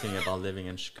 It's a good thing about living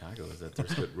in Chicago is that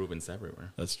there's good Reubens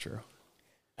everywhere. That's true.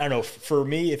 I don't know. For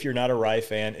me, if you're not a rye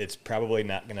fan, it's probably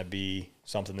not going to be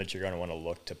something that you're going to want to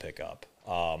look to pick up.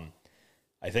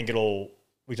 I think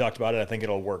we talked about it, I think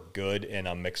it'll work good in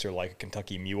a mixer like a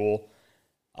Kentucky Mule.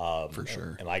 For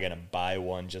sure. Am I going to buy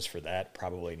one just for that?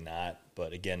 Probably not.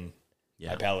 But again,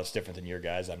 my palate's different than your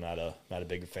guys. I'm not a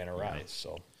big fan of rye.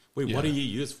 So Wait, what do you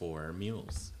use for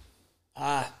mules?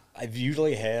 I've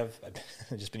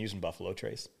just been using Buffalo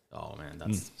Trace. Oh, man,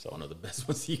 that's one of the best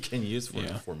ones you can use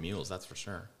for mules, that's for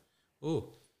sure. Ooh,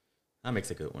 that makes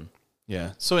a good one.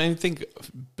 Yeah. So I think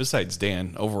besides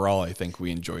Dan, overall, I think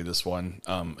we enjoy this one.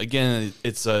 Again,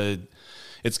 it's going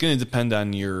to depend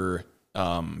on your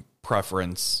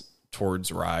preference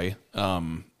towards rye.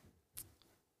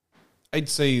 I'd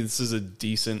say this is a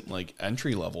decent like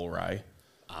entry level rye.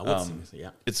 I would say, yeah.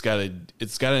 It's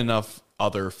got enough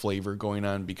other flavor going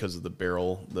on because of the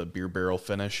beer barrel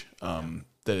finish,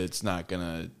 that it's not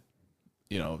gonna,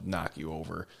 knock you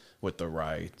over with the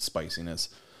rye spiciness.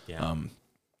 Yeah.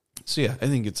 So yeah, I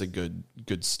think it's a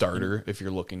good starter if you're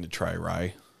looking to try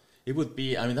rye. It would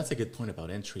be, that's a good point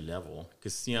about entry level.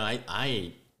 Because,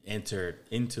 I entered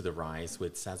into the ryes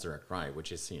with Sazerac rye,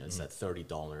 which is, it's that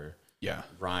 $30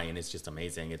 rye, and it's just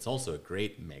amazing. It's also a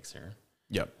great mixer.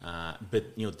 Yep.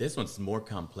 But, this one's more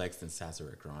complex than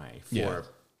Sazerac rye for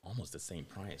almost the same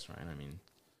price, right? I mean,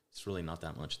 it's really not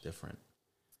that much different.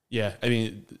 Yeah,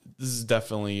 this is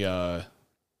definitely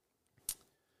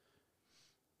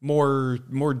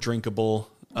more drinkable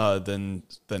than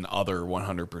other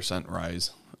 100%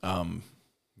 ryes.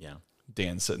 Yeah.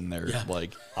 Dan's sitting there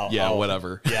like, I'll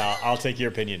whatever. Yeah, I'll take your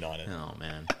opinion on it. Oh,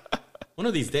 man. One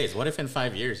of these days, what if in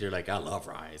 5 years you're like, I love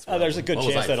ryes? There's a good What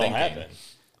was chance I that'll thinking? happen.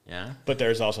 Yeah? But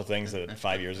there's also things that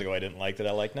 5 years ago I didn't like that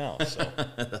I like now. So,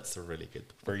 That's a really good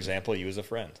point. for example, you as a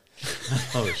friend.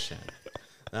 Oh, shit.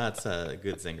 That's a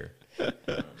good zinger.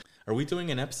 Are we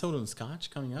doing an episode on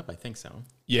Scotch coming up? I think so.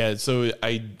 Yeah, so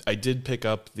I did pick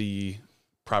up the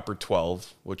Proper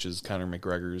 12, which is Conor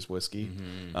McGregor's whiskey.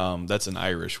 Mm-hmm. That's an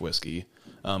Irish whiskey.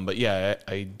 But yeah,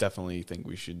 I definitely think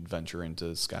we should venture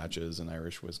into Scotches and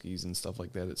Irish whiskeys and stuff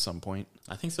like that at some point.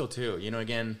 I think so too.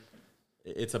 Again,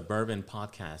 it's a bourbon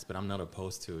podcast, but I'm not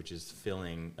opposed to just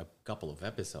filling a couple of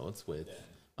episodes with,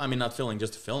 not filling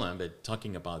just to fill them, but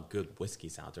talking about good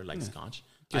whiskeys out there like Scotch.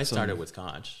 I started with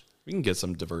Scotch. We can get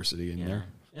some diversity in there.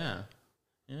 Yeah.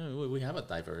 We have a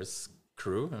diverse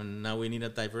crew, and now we need a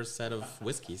diverse set of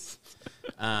whiskeys.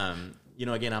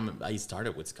 Again, I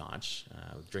started with Scotch,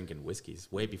 drinking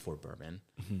whiskeys way before bourbon.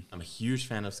 Mm-hmm. I'm a huge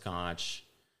fan of Scotch.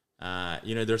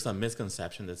 There's a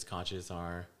misconception that Scotches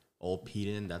are all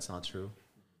peated. That's not true.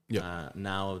 Yep.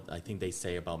 Now I think they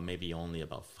say maybe only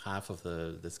about half of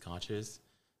the Scotches.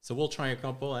 So we'll try a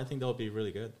couple. I think that'll be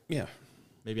really good. Yeah.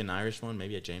 Maybe an Irish one,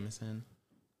 maybe a Jameson.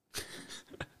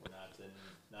 We're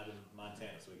not in Montana,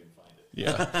 so we can find it.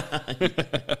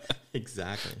 Yeah.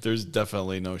 Exactly. There's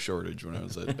definitely no shortage when I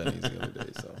was at Benny's the other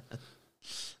day. So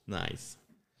Nice.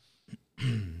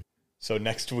 So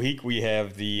next week we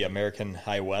have the American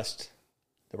High West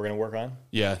that we're going to work on.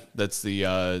 yeah, that's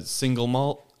the single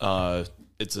malt.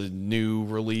 It's a new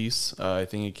release. I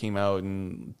think it came out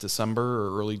in December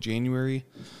or early January.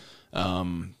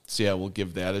 So yeah, we'll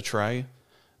give that a try.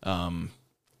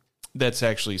 That's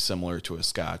actually similar to a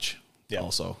Scotch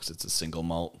also, because it's a single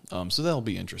malt. So that'll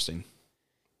be interesting.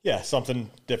 Yeah,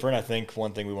 something different. I think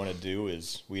one thing we want to do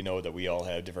is we know that we all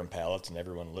have different palates, and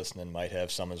everyone listening might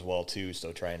have some as well too.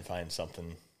 So try and find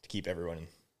something to keep everyone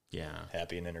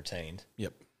happy and entertained.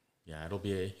 Yep. Yeah, it'll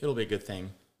be a good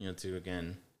thing, to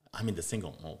again. I mean, the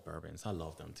single malt bourbons, I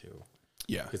love them too.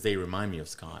 Yeah, because they remind me of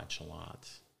Scotch a lot.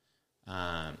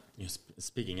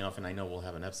 Speaking of, and I know we'll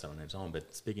have an episode on its own,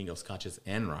 but speaking of Scotches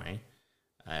and rye,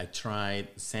 I tried.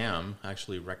 Sam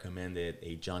actually recommended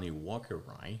a Johnny Walker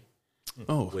rye.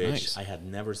 Which nice. I had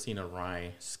never seen a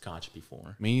rye Scotch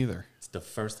before. Me either. It's the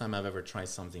first time I've ever tried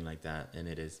something like that, and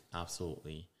it is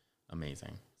absolutely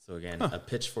amazing. So again, a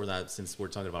pitch for that, since we're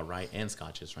talking about rye and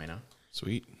Scotches right now.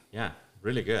 Sweet. Yeah,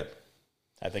 really good.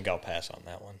 I think I'll pass on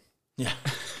that one. Yeah,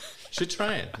 should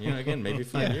try it. Again, maybe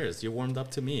 5 years. You warmed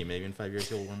up to me. Maybe in 5 years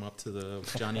you'll warm up to the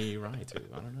Johnny Rye too.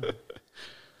 I don't know.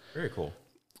 Very cool.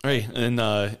 All right, and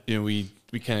we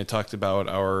kind of talked about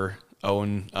our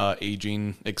own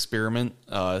aging experiment.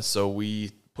 So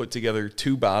we put together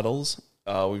 2 bottles.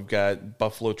 We've got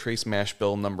Buffalo Trace Mash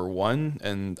Bill number 1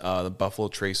 and the Buffalo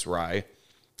Trace Rye.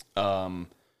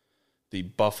 The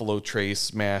Buffalo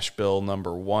Trace Mash Bill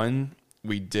number 1,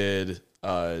 we did.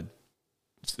 I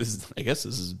guess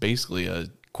this is basically a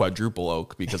quadruple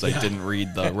oak because I didn't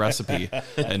read the recipe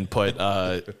and put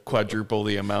quadruple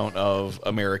the amount of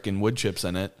American wood chips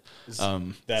in it.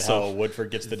 That's how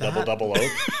Woodford gets the double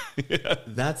oak.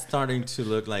 That's starting to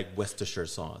look like Worcestershire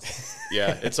sauce.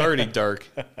 Yeah, it's already dark.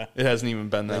 It hasn't even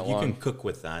been that You long. can cook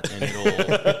with that, and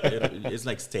it's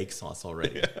like steak sauce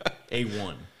already.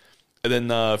 A1. And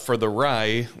then for the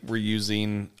rye, we're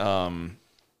using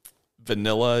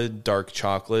vanilla dark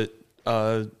chocolate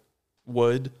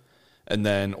wood and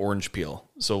then orange peel.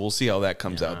 So we'll see how that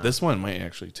comes out. This one might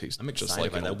actually taste I'm excited just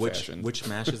like about an that. old-fashioned. Which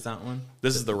mash is that one?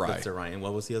 This is the rye. That's the rye. And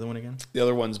what was the other one again? The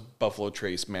other one's Buffalo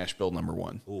Trace Mash Bill number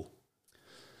 1. Ooh.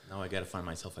 Now I got to find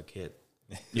myself a kit.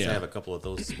 Yeah. I have a couple of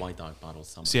those White Dog bottles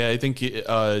somewhere. So yeah, I think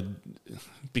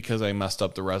because I messed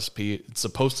up the recipe, it's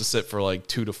supposed to sit for like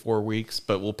 2 to 4 weeks,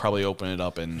 but we'll probably open it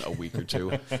up in a week or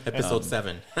 2. Episode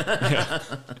 7.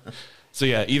 So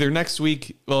yeah, either next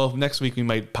week. Well, next week we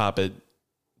might pop it,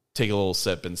 take a little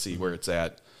sip, and see where it's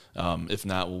at. If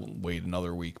not, we'll wait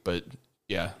another week. But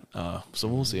yeah, so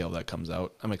we'll see how that comes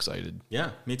out. I'm excited. Yeah,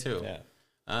 me too. Yeah.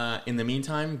 In the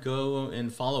meantime, go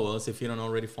and follow us if you don't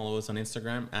already follow us on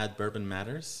Instagram at Bourbon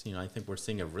Matters. I think we're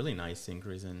seeing a really nice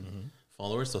increase in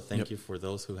followers. So thank you for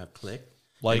those who have clicked.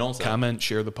 Like, and also, comment,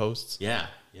 share the posts. Yeah.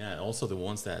 Also the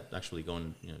ones that actually go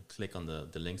and click on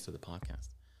the links to the podcast.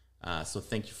 So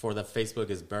thank you for that. Facebook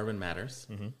is Bourbon Matters.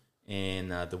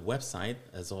 And the website,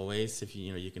 as always, if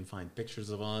you can find pictures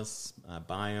of us,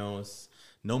 bios.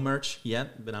 No merch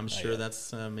yet, but I'm sure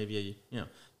that's maybe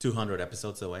 200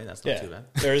 episodes away. That's not too bad.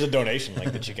 There is a donation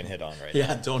link that you can hit on right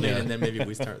now. Donate, and then maybe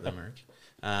we start the merch.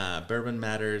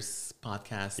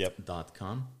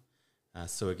 bourbonmatterspodcast.com.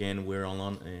 So again, we're all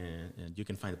on, you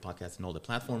can find the podcast in all the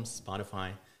platforms,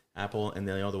 Spotify, Apple, and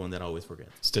the other one that I always forget.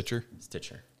 Stitcher.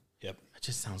 Yep. It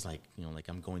just sounds like, like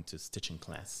I'm going to stitching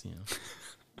class,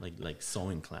 like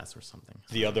sewing class or something.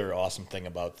 The other awesome thing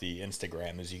about the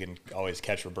Instagram is you can always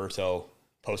catch Roberto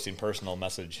posting personal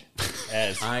message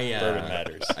as Bourbon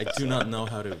Matters. I do not know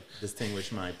how to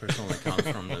distinguish my personal account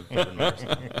from the Bourbon Matters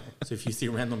account. So if you see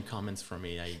random comments from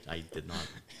me, I did not.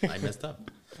 I messed up.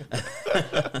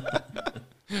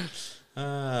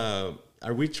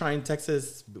 Are we trying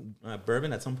Texas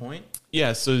bourbon at some point?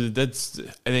 Yeah, so that's,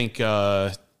 I think,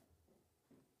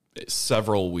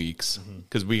 several weeks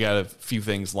because we got a few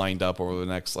things lined up over the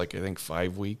next,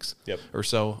 5 weeks or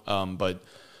so. But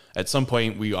at some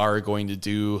point, we are going to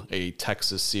do a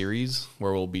Texas series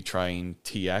where we'll be trying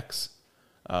TX,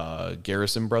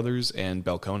 Garrison Brothers, and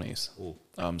Balcones.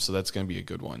 So that's going to be a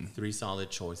good one. 3 solid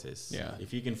choices. Yeah.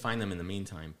 If you can find them in the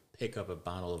meantime, pick up a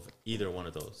bottle of either one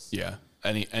of those. Yeah.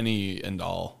 Any and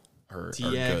all are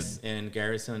TX good. and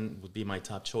Garrison would be my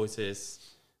top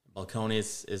choices.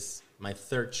 Balcones is my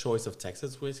third choice of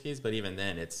Texas whiskeys, but even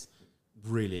then, it's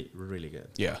really, really good.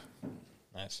 Yeah.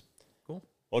 Nice. Cool.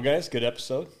 Well, guys, good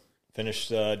episode.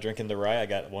 Finished drinking the rye. I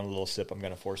got one little sip I'm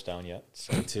going to force down yet.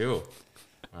 So. Me too.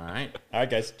 All right. All right,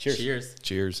 guys. Cheers. Cheers.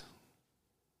 Cheers.